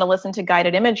want them to listen to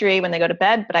guided imagery when they go to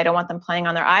bed, but I don't want them playing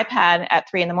on their iPad at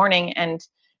 3 a.m. And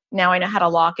now I know how to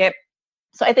lock it.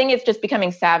 So I think it's just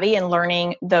becoming savvy and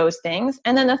learning those things.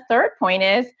 And then the third point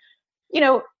is,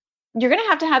 you're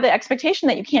going to have the expectation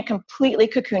that you can't completely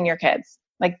cocoon your kids.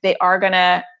 Like they're going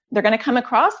to come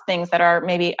across things that are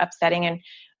maybe upsetting, and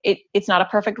it's not a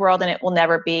perfect world, and it will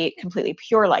never be completely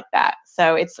pure like that.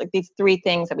 So it's like these three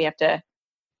things that we have to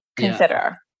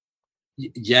consider.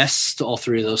 Yes to all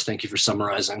three of those. Thank you for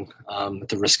summarizing, at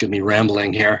the risk of me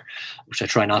rambling here, which I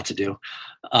try not to do.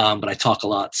 But I talk a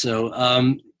lot. So,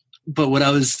 but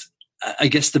I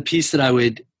guess the piece that I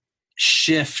would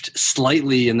shift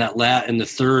slightly in the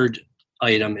third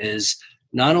item is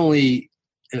not only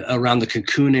around the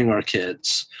cocooning our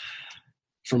kids.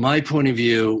 From my point of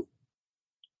view,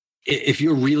 if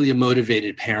you're really a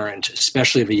motivated parent,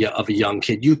 especially of a young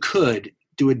kid, you could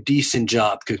do a decent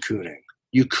job cocooning.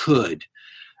 You could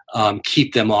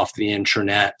keep them off the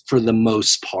internet for the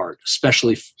most part,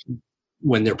 especially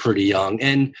when they're pretty young.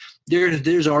 And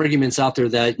there's arguments out there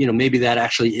that, maybe that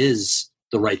actually is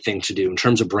the right thing to do in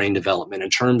terms of brain development, in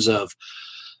terms of,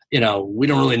 we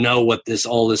don't really know what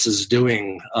all this is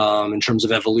doing in terms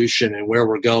of evolution and where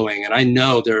we're going. And I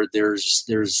know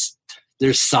there's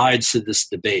sides to this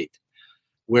debate.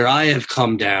 Where I have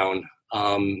come down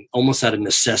almost out of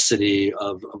necessity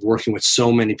of working with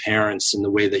so many parents in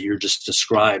the way that you're just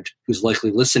described, who's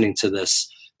likely listening to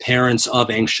this, parents of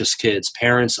anxious kids,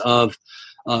 parents of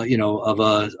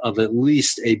at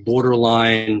least a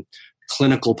borderline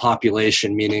clinical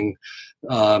population, meaning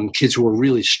kids who are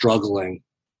really struggling.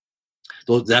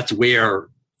 That's where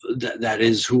that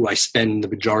is who I spend the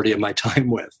majority of my time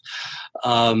with.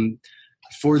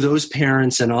 For those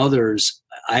parents and others,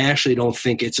 I actually don't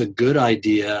think it's a good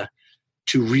idea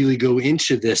to really go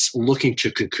into this looking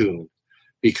to cocoon,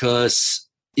 because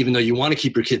even though you want to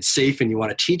keep your kids safe and you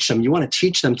want to teach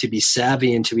them to be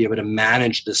savvy and to be able to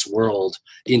manage this world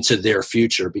into their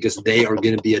future, because they are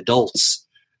going to be adults.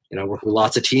 I work with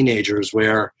lots of teenagers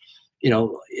where, in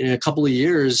a couple of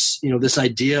years, this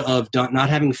idea of not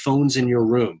having phones in your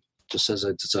room, just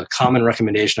it's a common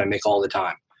recommendation I make all the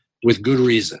time, with good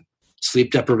reason.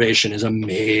 Sleep deprivation is a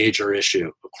major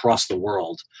issue across the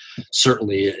world,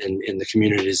 certainly in the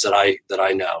communities that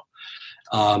I know.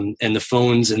 And the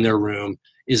phones in their room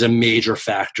is a major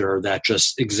factor that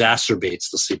just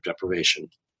exacerbates the sleep deprivation,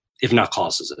 if not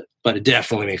causes it, but it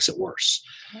definitely makes it worse.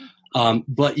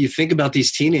 But you think about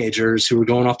these teenagers who are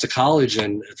going off to college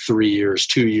in 3 years,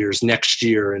 2 years, next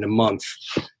year, in a month.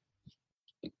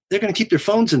 They're going to keep their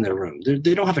phones in their room.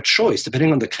 They don't have a choice,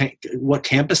 depending on what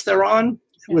campus they're on.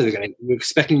 What are they you're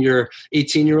expecting your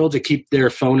 18-year-old to keep their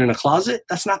phone in a closet?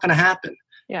 That's not going to happen.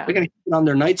 Yeah. They're going to keep it on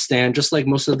their nightstand, just like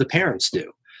most of the parents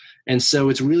do. And so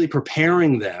it's really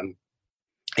preparing them,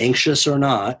 anxious or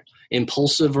not,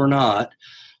 impulsive or not,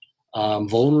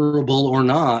 vulnerable or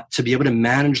not, to be able to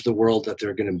manage the world that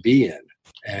they're going to be in.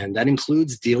 And that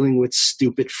includes dealing with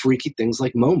stupid, freaky things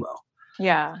like Momo.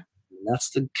 Yeah. And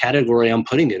that's the category I'm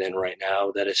putting it in right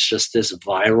now, that it's just this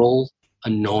viral,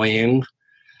 annoying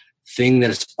thing that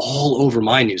is all over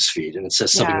my newsfeed. And it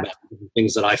says something about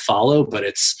things that I follow,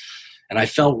 and I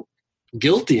felt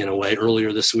guilty in a way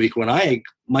earlier this week when I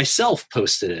myself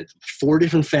posted it. 4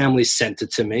 different families sent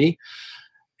it to me,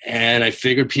 and I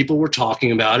figured people were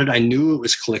talking about it. I knew it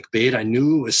was clickbait. I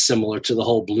knew it was similar to the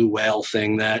whole blue whale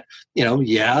thing, that,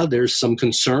 there's some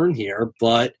concern here,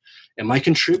 but am I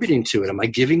contributing to it? Am I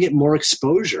giving it more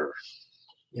exposure?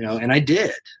 And I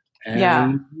did.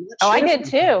 And I did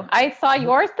too. I saw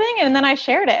your thing and then I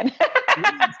shared it.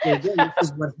 So again,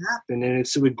 this is what happened. And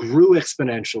so it grew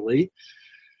exponentially.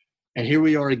 And here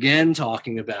we are again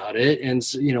talking about it. And,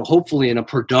 hopefully in a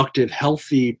productive,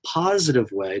 healthy,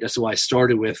 positive way. That's why I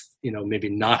started with, maybe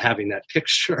not having that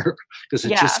picture, because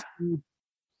it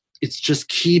just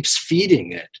keeps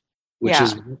feeding it, which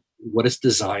is what it's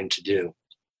designed to do.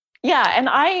 Yeah. And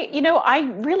I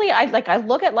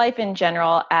look at life in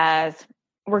general as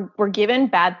we're given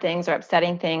bad things or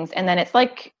upsetting things. And then it's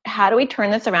like, how do we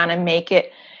turn this around and make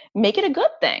it a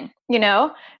good thing?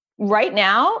 Right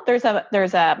now there's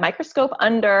a microscope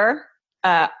under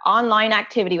online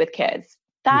activity with kids.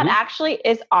 That actually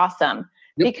is awesome,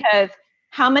 because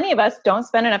how many of us don't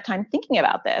spend enough time thinking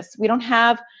about this? We don't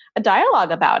have a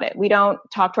dialogue about it. We don't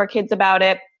talk to our kids about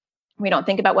it. We don't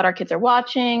think about what our kids are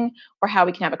watching or how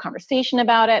we can have a conversation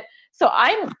about it. So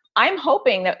I'm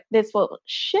hoping that this will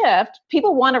shift.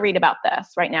 People want to read about this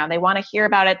right now. They want to hear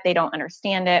about it. They don't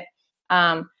understand it.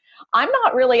 I'm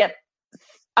not really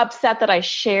upset that I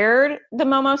shared the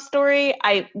Momo story.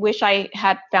 I wish I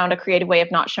had found a creative way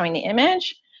of not showing the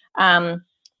image.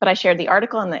 But I shared the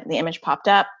article and the image popped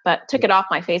up, but took it off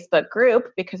my Facebook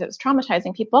group because it was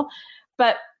traumatizing people.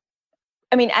 But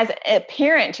I mean, as a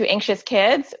parent to anxious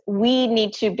kids, we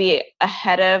need to be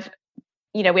ahead of,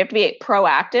 we have to be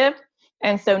proactive.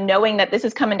 And so knowing that this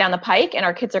is coming down the pike and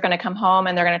our kids are going to come home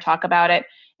and they're going to talk about it,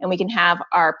 and we can have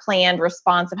our planned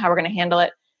response of how we're going to handle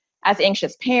it as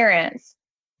anxious parents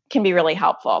can be really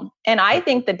helpful. And I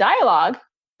think the dialogue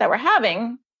that we're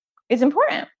having is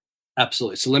important.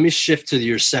 Absolutely. So let me shift to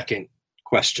your second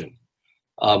question,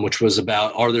 which was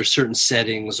about, are there certain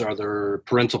settings, are there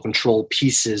parental control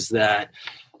pieces that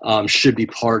should be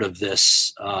part of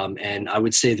this? And I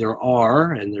would say there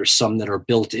are, and there's some that are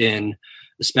built in,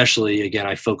 especially, again,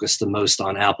 I focus the most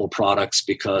on Apple products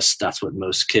because that's what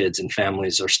most kids and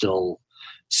families are still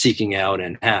seeking out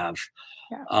and have.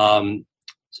 Yeah.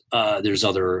 There's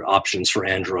other options for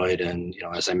Android, and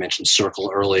as I mentioned, Circle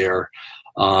earlier.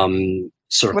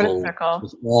 Circle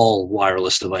with all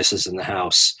wireless devices in the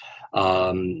house.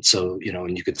 So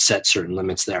and you could set certain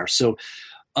limits there. So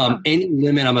any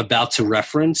limit I'm about to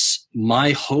reference,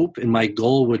 my hope and my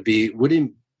goal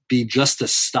wouldn't be just to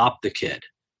stop the kid.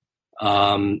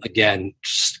 Again,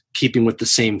 just keeping with the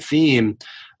same theme,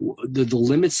 the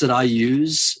limits that I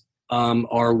use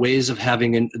are ways of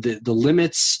having the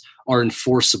limits are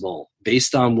enforceable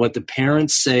based on what the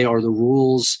parents say are the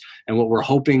rules and what we're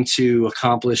hoping to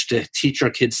accomplish to teach our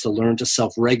kids to learn to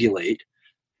self-regulate.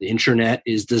 The internet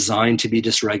is designed to be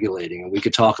dysregulating, and we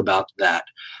could talk about that.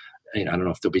 I don't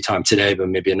know if there'll be time today, but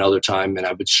maybe another time. And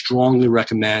I would strongly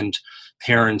recommend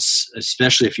parents,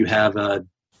 especially if you have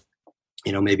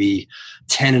maybe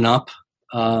 10 and up,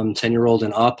 10-year-old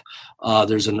and up.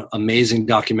 There's an amazing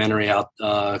documentary out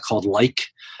called Like,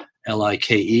 Like.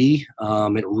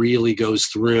 It really goes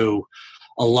through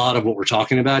a lot of what we're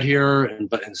talking about here,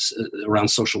 but around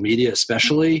social media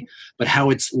especially, but how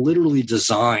it's literally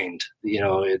designed.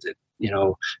 And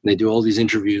they do all these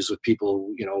interviews with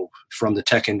people, from the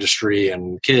tech industry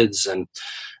and kids, and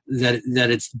that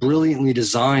it's brilliantly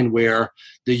designed where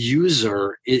the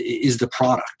user is the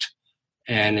product.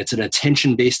 And it's an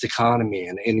attention-based economy.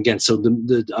 And again, so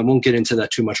I won't get into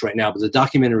that too much right now, but the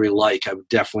documentary Like, I would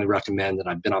definitely recommend, and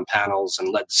I've been on panels and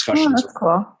led discussions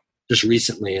just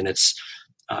recently, and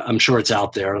I'm sure it's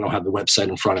out there. I don't have the website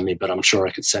in front of me, but I'm sure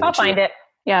I could send I'll find it.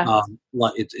 Yeah.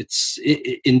 It's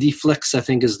Indieflix, I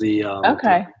think, is the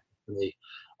okay.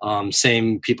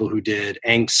 Same people who did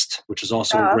Angst, which is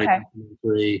also a great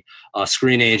documentary.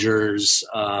 Screenagers,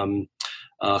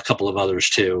 a couple of others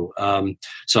too.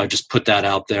 So I just put that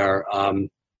out there.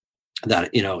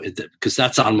 Because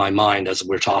that's on my mind as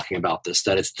we're talking about this.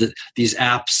 That it's these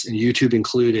apps, and YouTube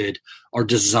included, are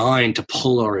designed to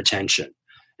pull our attention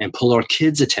and pull our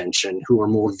kids' attention, who are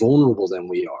more vulnerable than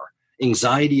we are.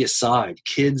 Anxiety aside,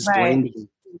 kids blame,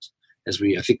 I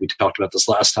think we talked about this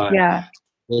last time. Yeah.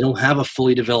 They don't have a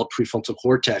fully developed prefrontal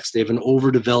cortex. They have an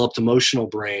overdeveloped emotional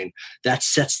brain that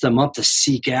sets them up to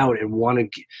seek out and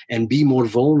want to and be more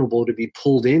vulnerable to be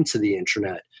pulled into the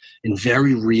internet in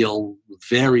very real,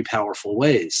 very powerful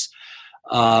ways.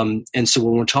 And so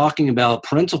when we're talking about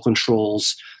parental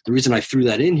controls, the reason I threw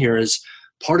that in here is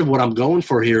part of what I'm going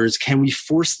for here is, can we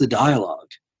force the dialogue?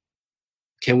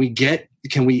 Can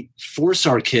we force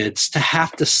our kids to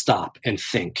have to stop and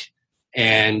think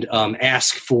and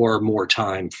ask for more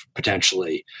time,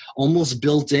 potentially, almost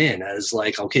built in as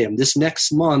like, okay, this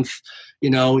next month,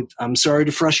 I'm sorry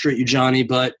to frustrate you, Johnny,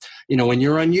 but when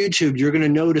you're on YouTube, you're going to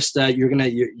notice that you're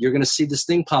going to see this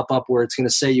thing pop up where it's going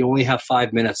to say you only have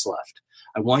 5 minutes left.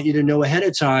 I want you to know ahead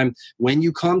of time when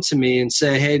you come to me and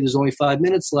say, hey, there's only 5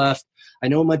 minutes left. I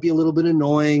know it might be a little bit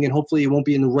annoying, and hopefully it won't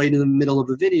be right in the middle of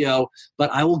the video, but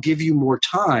I will give you more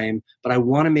time. But I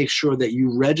want to make sure that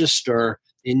you register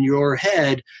in your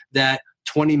head that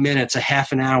 20 minutes, a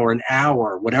half an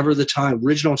hour, whatever the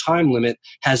original time limit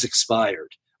has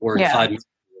expired, or in 5 minutes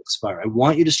will expire. I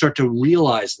want you to start to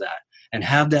realize that and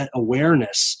have that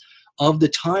awareness of the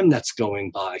time that's going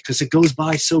by, because it goes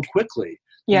by so quickly.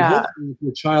 Yeah. If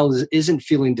your child isn't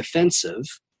feeling defensive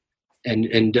and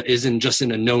isn't just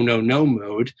in a no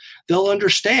mode, they'll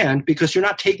understand, because you're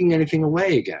not taking anything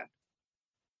away again,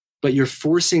 but you're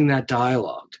forcing that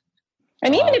dialogue.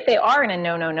 And even if they are in a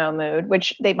no mood,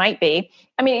 which they might be,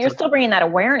 you're still bringing that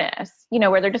awareness,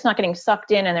 where they're just not getting sucked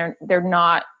in, and they're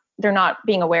not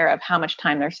being aware of how much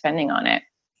time they're spending on it.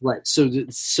 Right.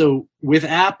 So with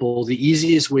Apple, the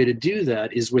easiest way to do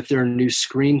that is with their new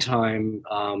screen time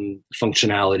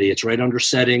functionality. It's right under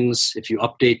settings. If you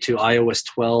update to iOS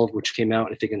 12, which came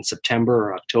out, I think, in September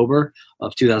or October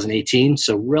of 2018,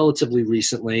 so relatively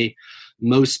recently,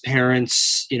 most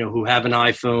parents, who have an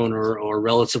iPhone or a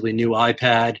relatively new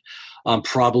iPad,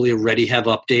 probably already have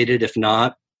updated. If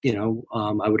not,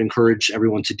 I would encourage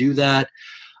everyone to do that.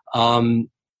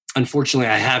 Unfortunately,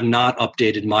 I have not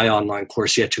updated my online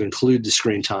course yet to include the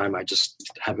screen time. I just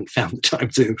haven't found the time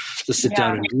to sit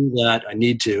down and do that. I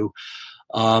need to.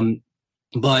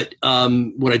 But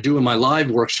what I do in my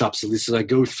live workshops, at least, is I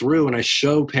go through and I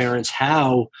show parents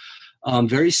how,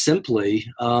 very simply,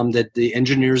 that the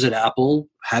engineers at Apple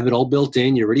have it all built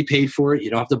in. You already paid for it.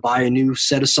 You don't have to buy a new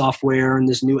set of software and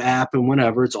this new app and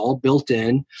whatever. It's all built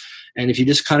in. And if you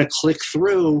just kind of click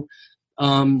through,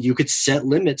 you could set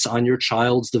limits on your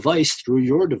child's device through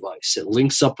your device. It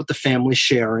links up with the family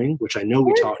sharing, which I know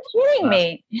we talked about. You're kidding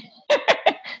me.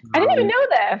 I didn't even know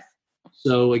this.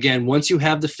 So again, once you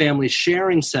have the family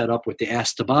sharing set up with the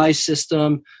Ask to Buy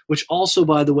system, which also,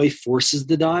 by the way, forces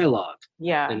the dialogue.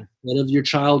 Yeah. Instead of your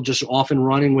child just off and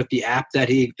running with the app that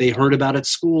they heard about at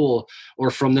school, or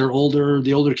from the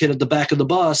older kid at the back of the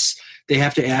bus, they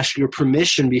have to ask your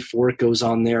permission before it goes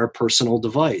on their personal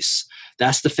device.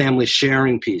 That's the family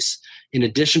sharing piece. In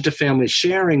addition to family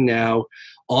sharing now,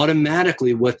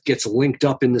 automatically what gets linked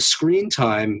up in the screen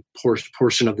time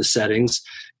portion of the settings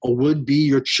would be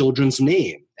your children's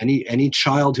name Any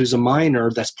child who's a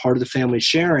minor that's part of the family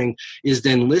sharing is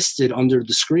then listed under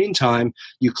the screen time.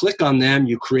 You click on them,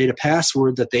 you create a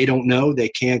password that they don't know, they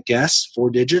can't guess, 4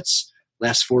 digits,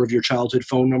 last 4 of your childhood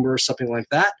phone number or something like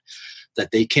that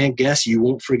they can't guess, you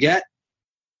won't forget.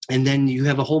 And then you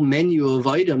have a whole menu of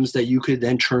items that you could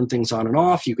then turn things on and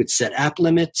off. You could set app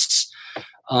limits,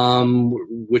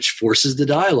 which forces the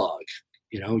dialogue.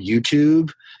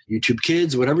 YouTube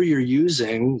Kids, whatever you're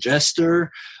using,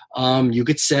 Jester, you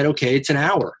could set, okay, it's an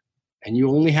hour, and you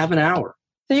only have an hour.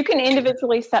 So you can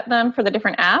individually set them for the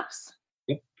different apps?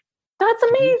 Yep. That's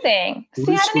amazing.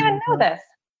 See, I didn't even know this.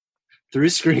 Through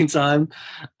screen time,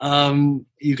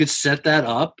 you could set that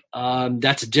up.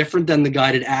 That's different than the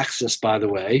guided access, by the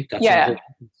way. That's a whole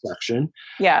section.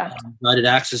 Yeah. Guided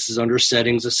access is under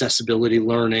settings, accessibility,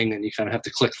 learning, and you kind of have to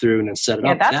click through and then set it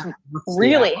up. That's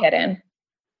really hidden.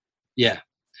 Yeah.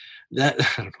 That,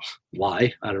 I don't know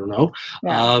why. I don't know.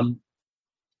 Yeah.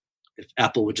 If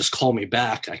Apple would just call me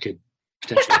back, I could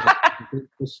potentially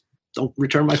just don't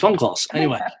return my phone calls.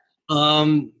 Anyway.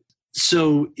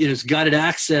 So guided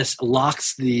access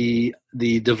locks the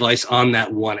device on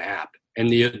that one app. And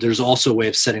there's also a way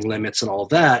of setting limits and all of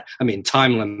that. I mean,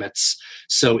 time limits.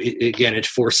 So it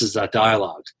forces that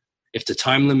dialogue. If the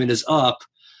time limit is up,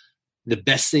 the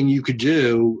best thing you could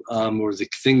do, or the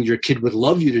thing your kid would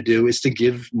love you to do, is to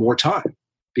give more time,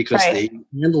 because they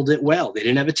handled it well. They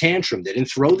didn't have a tantrum. They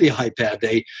didn't throw the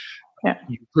iPad.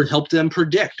 You could help them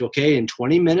predict, okay, in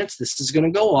 20 minutes, this is going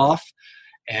to go off.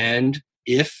 And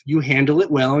if you handle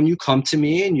it well and you come to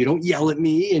me and you don't yell at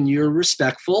me and you're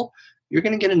respectful, you're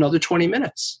going to get another 20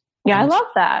 minutes. Yeah, I love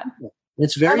that.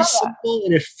 It's very simple,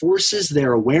 and it forces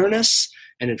their awareness,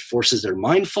 and it forces their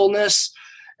mindfulness,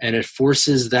 and it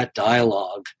forces that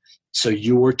dialogue. So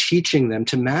you are teaching them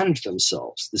to manage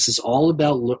themselves. This is all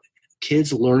about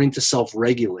kids learning to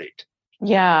self-regulate.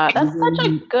 Yeah, that's such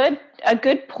a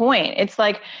good point. It's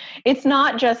like, it's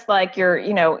not just like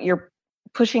you're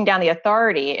pushing down the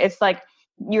authority. It's like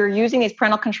you're using these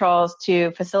parental controls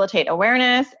to facilitate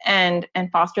awareness and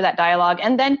foster that dialogue.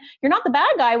 And then you're not the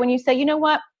bad guy when you say, you know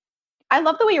what, I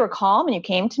love the way you were calm and you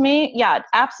came to me. Yeah,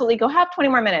 absolutely. Go have 20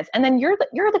 more minutes. And then you're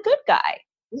the good guy.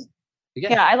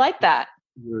 Again, yeah, I like that.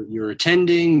 You're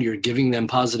attending, you're giving them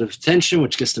positive attention,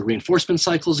 which gets the reinforcement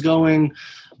cycles going.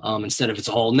 Instead of it's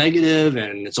all negative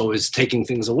and it's always taking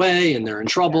things away and they're in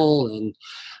trouble. And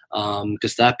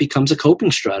because that becomes a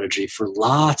coping strategy for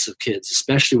lots of kids,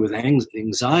 especially with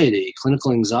anxiety,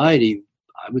 clinical anxiety.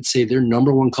 I would say their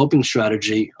number one coping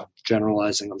strategy,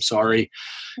 generalizing, I'm sorry,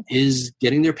 is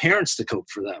getting their parents to cope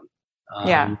for them.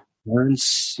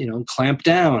 Parents, clamp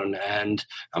down, and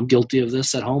I'm guilty of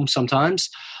this at home sometimes,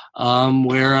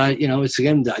 where it's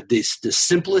again the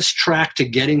simplest track to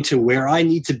getting to where I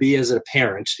need to be as a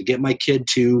parent to get my kid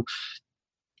to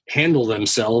handle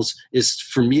themselves is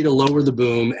for me to lower the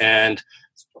boom and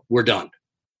we're done.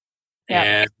 Yeah.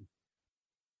 And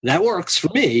that works for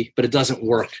me, but it doesn't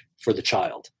work for the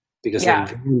child, because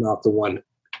they're not the one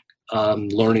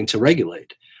learning to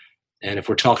regulate. And if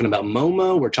we're talking about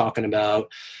Momo, we're talking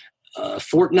about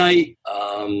Fortnite,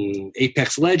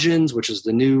 Apex Legends, which is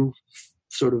the new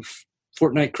sort of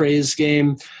Fortnite craze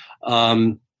game.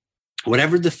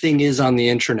 Whatever the thing is on the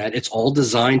internet, it's all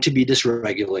designed to be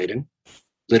dysregulating.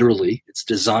 Literally, it's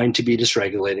designed to be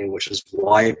dysregulating, which is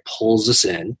why it pulls us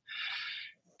in.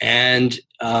 And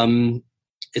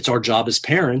it's our job as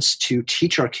parents to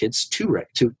teach our kids to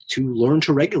learn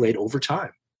to regulate over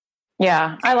time.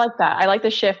 Yeah, I like that. I like the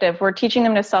shift of we're teaching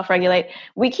them to self-regulate.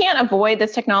 We can't avoid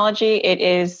this technology. It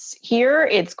is here.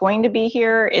 It's going to be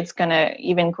here. It's going to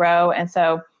even grow. And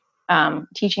so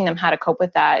teaching them how to cope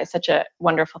with that is such a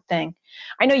wonderful thing.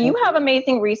 I know you have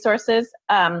amazing resources.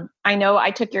 I know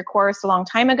I took your course a long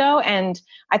time ago and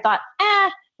I thought,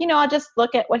 I'll just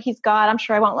look at what he's got. I'm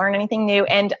sure I won't learn anything new.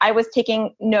 And I was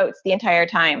taking notes the entire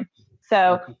time.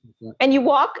 So, and you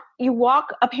walk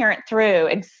a parent through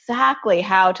exactly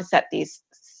how to set these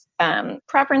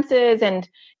preferences, and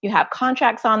you have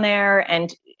contracts on there,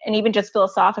 and even just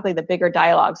philosophically the bigger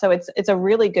dialogue. So it's a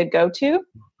really good go-to.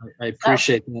 I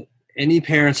appreciate that. Any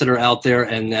parents that are out there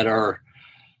and that are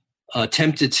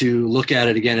tempted to look at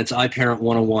it again, it's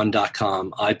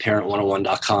iParent101.com.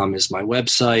 iParent101.com is my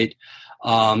website.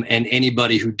 And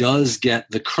anybody who does get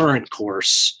the current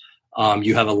course,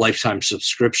 you have a lifetime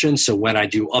subscription. So when I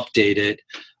do update it,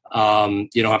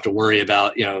 you don't have to worry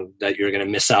about, that you're going to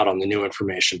miss out on the new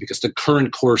information, because the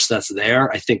current course that's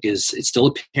there, I think it's still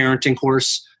a parenting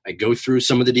course. I go through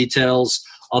some of the details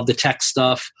of the tech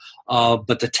stuff.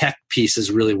 But the tech piece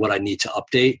is really what I need to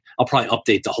update. I'll probably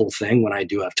update the whole thing when I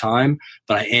do have time,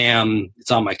 but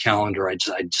it's on my calendar. I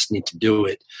just need to do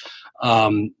it.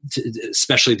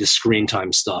 especially the screen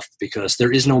time stuff, because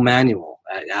there is no manual.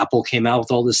 Apple came out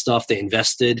with all this stuff. They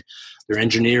invested. Their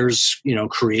engineers,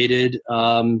 created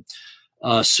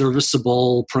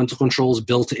serviceable parental controls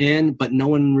built in, but no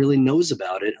one really knows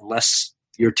about it unless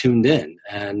you're tuned in.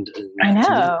 And I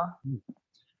know.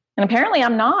 And apparently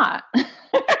I'm not.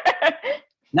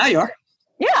 Now you are.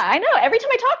 Yeah, I know. Every time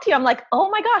I talk to you, I'm like, oh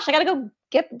my gosh, I got to go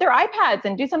get their iPads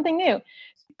and do something new.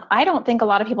 I don't think a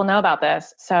lot of people know about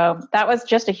this. So that was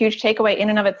just a huge takeaway in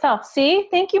and of itself. See?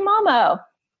 Thank you, Momo.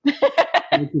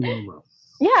 Thank you, Momo.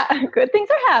 Yeah, good things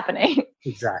are happening.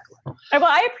 Exactly. Well,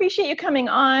 I appreciate you coming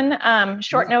on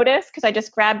short notice, because I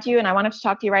just grabbed you and I wanted to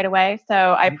talk to you right away. So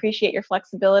I appreciate your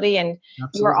flexibility, and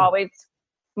Absolutely. you are always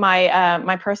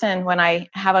my person when I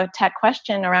have a tech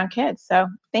question around kids. So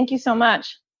thank you so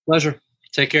much. Pleasure.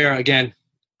 Take care. Again,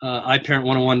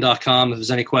 iParent101.com. If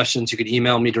there's any questions, you could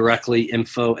email me directly,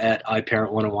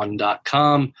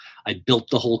 info@iParent101.com. I built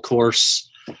the whole course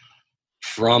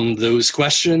from those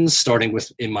questions, starting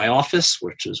with in my office,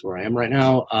 which is where I am right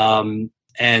now,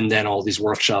 and then all these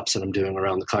workshops that I'm doing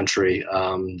around the country.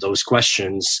 Those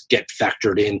questions get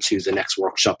factored into the next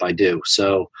workshop I do.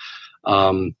 So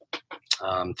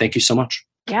thank you so much.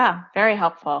 Yeah, very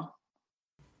helpful.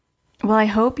 Well, I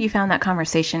hope you found that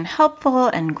conversation helpful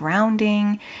and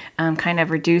grounding, kind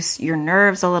of reduce your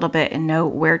nerves a little bit and know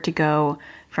where to go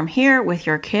from here with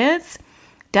your kids.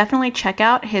 Definitely check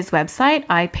out his website,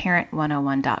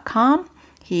 iParent101.com.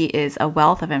 He is a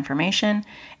wealth of information,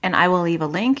 and I will leave a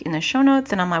link in the show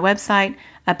notes and on my website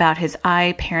about his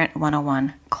iParent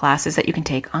 101 classes that you can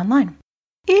take online.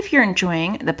 If you're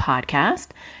enjoying the podcast,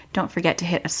 don't forget to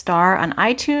hit a star on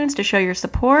iTunes to show your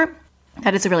support.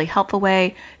 That is a really helpful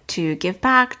way to give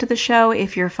back to the show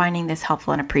if you're finding this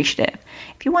helpful and appreciative.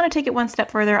 If you want to take it one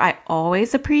step further, I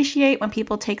always appreciate when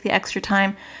people take the extra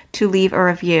time to leave a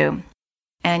review.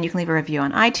 And you can leave a review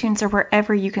on iTunes or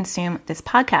wherever you consume this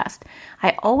podcast.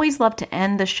 I always love to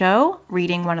end the show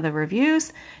reading one of the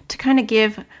reviews to kind of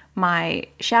give my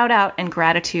shout out and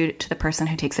gratitude to the person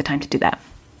who takes the time to do that.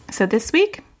 So this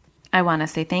week, I want to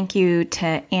say thank you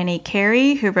to Annie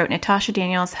Carey, who wrote, Natasha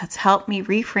Daniels has helped me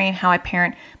reframe how I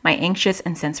parent my anxious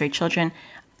and sensory children.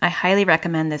 I highly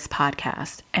recommend this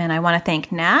podcast. And I want to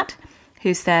thank Nat,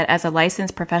 who said, as a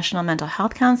licensed professional mental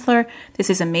health counselor, this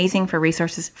is amazing for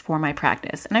resources for my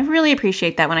practice. And I really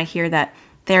appreciate that when I hear that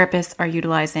therapists are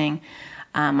utilizing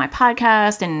my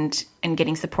podcast and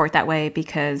getting support that way,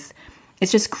 because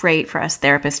it's just great for us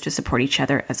therapists to support each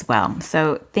other as well.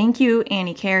 So thank you,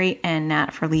 Annie Carey and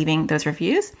Nat, for leaving those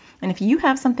reviews. And if you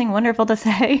have something wonderful to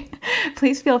say,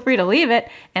 please feel free to leave it.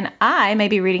 And I may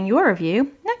be reading your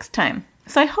review next time.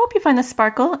 So I hope you find the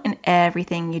sparkle in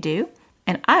everything you do.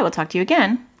 And I will talk to you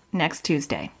again next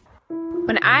Tuesday.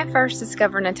 When I first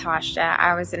discovered Natasha,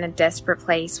 I was in a desperate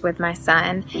place with my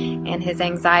son, and his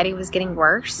anxiety was getting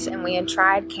worse. And we had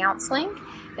tried counseling,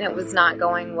 and it was not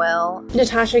going well.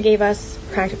 Natasha gave us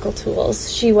practical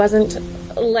tools. She wasn't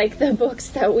like the books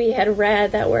that we had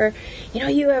read that were,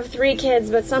 you have 3 kids,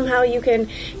 but somehow you can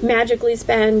magically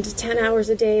spend 10 hours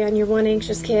a day on your one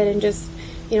anxious kid and just,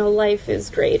 life is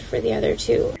great for the other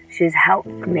 2. She's helped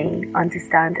me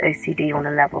understand OCD on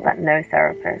a level that no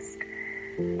therapist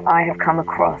I have come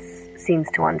across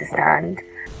seems to understand.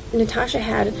 Natasha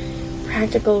had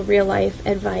practical real-life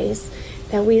advice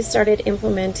that we started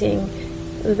implementing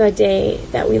the day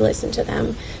that we listened to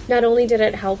them. Not only did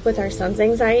it help with our son's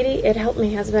anxiety, it helped my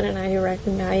husband and I to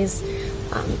recognize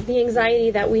the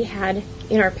anxiety that we had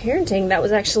in our parenting that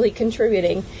was actually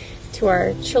contributing to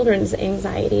our children's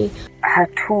anxiety. Her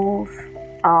tools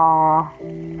are,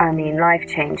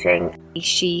 life-changing.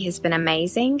 She has been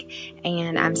amazing,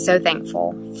 and I'm so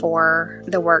thankful for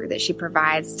the work that she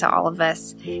provides to all of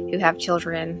us who have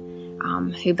children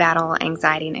who battle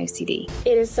anxiety and OCD.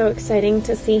 It is so exciting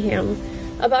to see him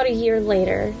about a year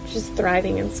later, just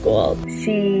thriving in school.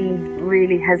 She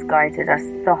really has guided us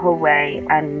the whole way,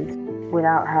 and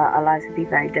without her, our lives would be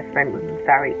very different. We're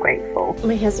very grateful.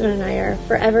 My husband and I are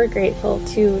forever grateful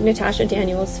to Natasha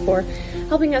Daniels for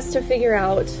helping us to figure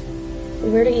out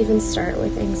where to even start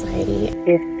with anxiety.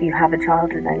 If you have a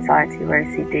child with anxiety or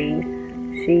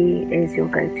OCD, she is your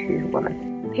go-to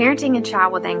woman. Parenting a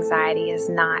child with anxiety is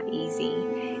not easy,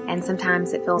 and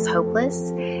sometimes it feels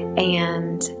hopeless.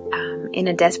 And in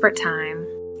a desperate time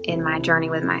in my journey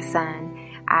with my son,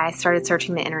 I started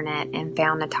searching the internet and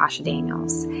found Natasha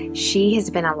Daniels. She has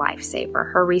been a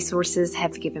lifesaver. Her resources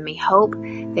have given me hope.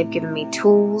 They've given me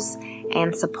tools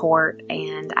and support,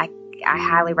 and I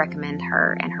highly recommend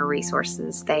her and her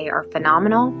resources. They are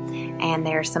phenomenal, and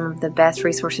they're some of the best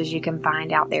resources you can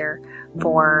find out there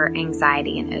for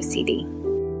anxiety and OCD.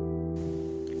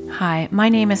 Hi, my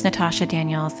name is Natasha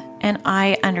Daniels, and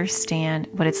I understand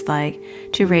what it's like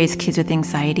to raise kids with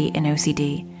anxiety and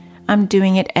OCD. I'm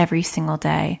doing it every single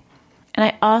day. And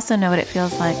I also know what it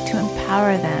feels like to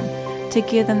empower them, to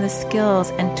give them the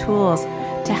skills and tools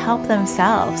to help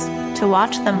themselves, to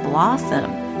watch them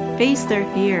blossom, face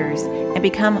their fears, and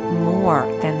become more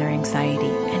than their anxiety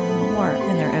and more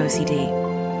than their OCD.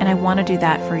 And I want to do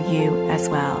that for you as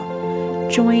well.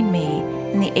 Join me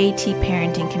in the AT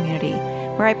Parenting community,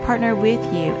 where I partner with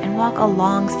you and walk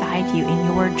alongside you in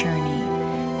your journey,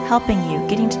 helping you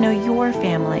getting to know your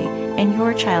family and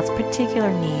your child's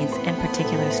particular needs and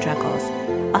particular struggles.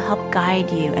 I'll help guide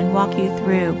you and walk you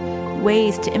through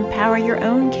ways to empower your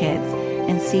own kids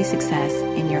and see success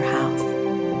in your house.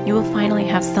 You will finally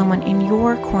have someone in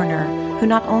your corner who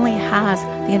not only has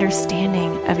the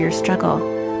understanding of your struggle,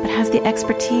 but has the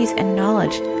expertise and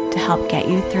knowledge to help get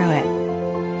you through it.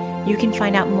 You can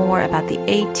find out more about the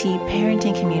AT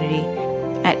Parenting Community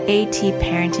at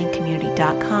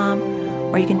atparentingcommunity.com,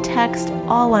 or you can text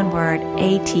all one word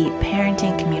AT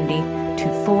Parenting Community to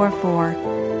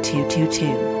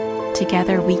 44222.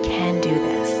 Together we can do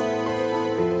this.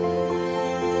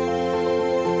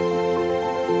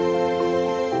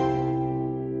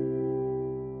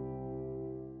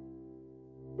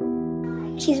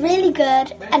 She's really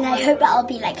good, and I hope that I'll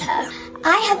be like her.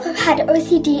 I have had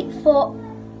OCD for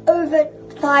over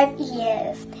 5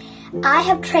 years. I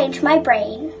have trained my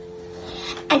brain,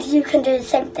 and you can do the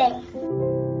same thing.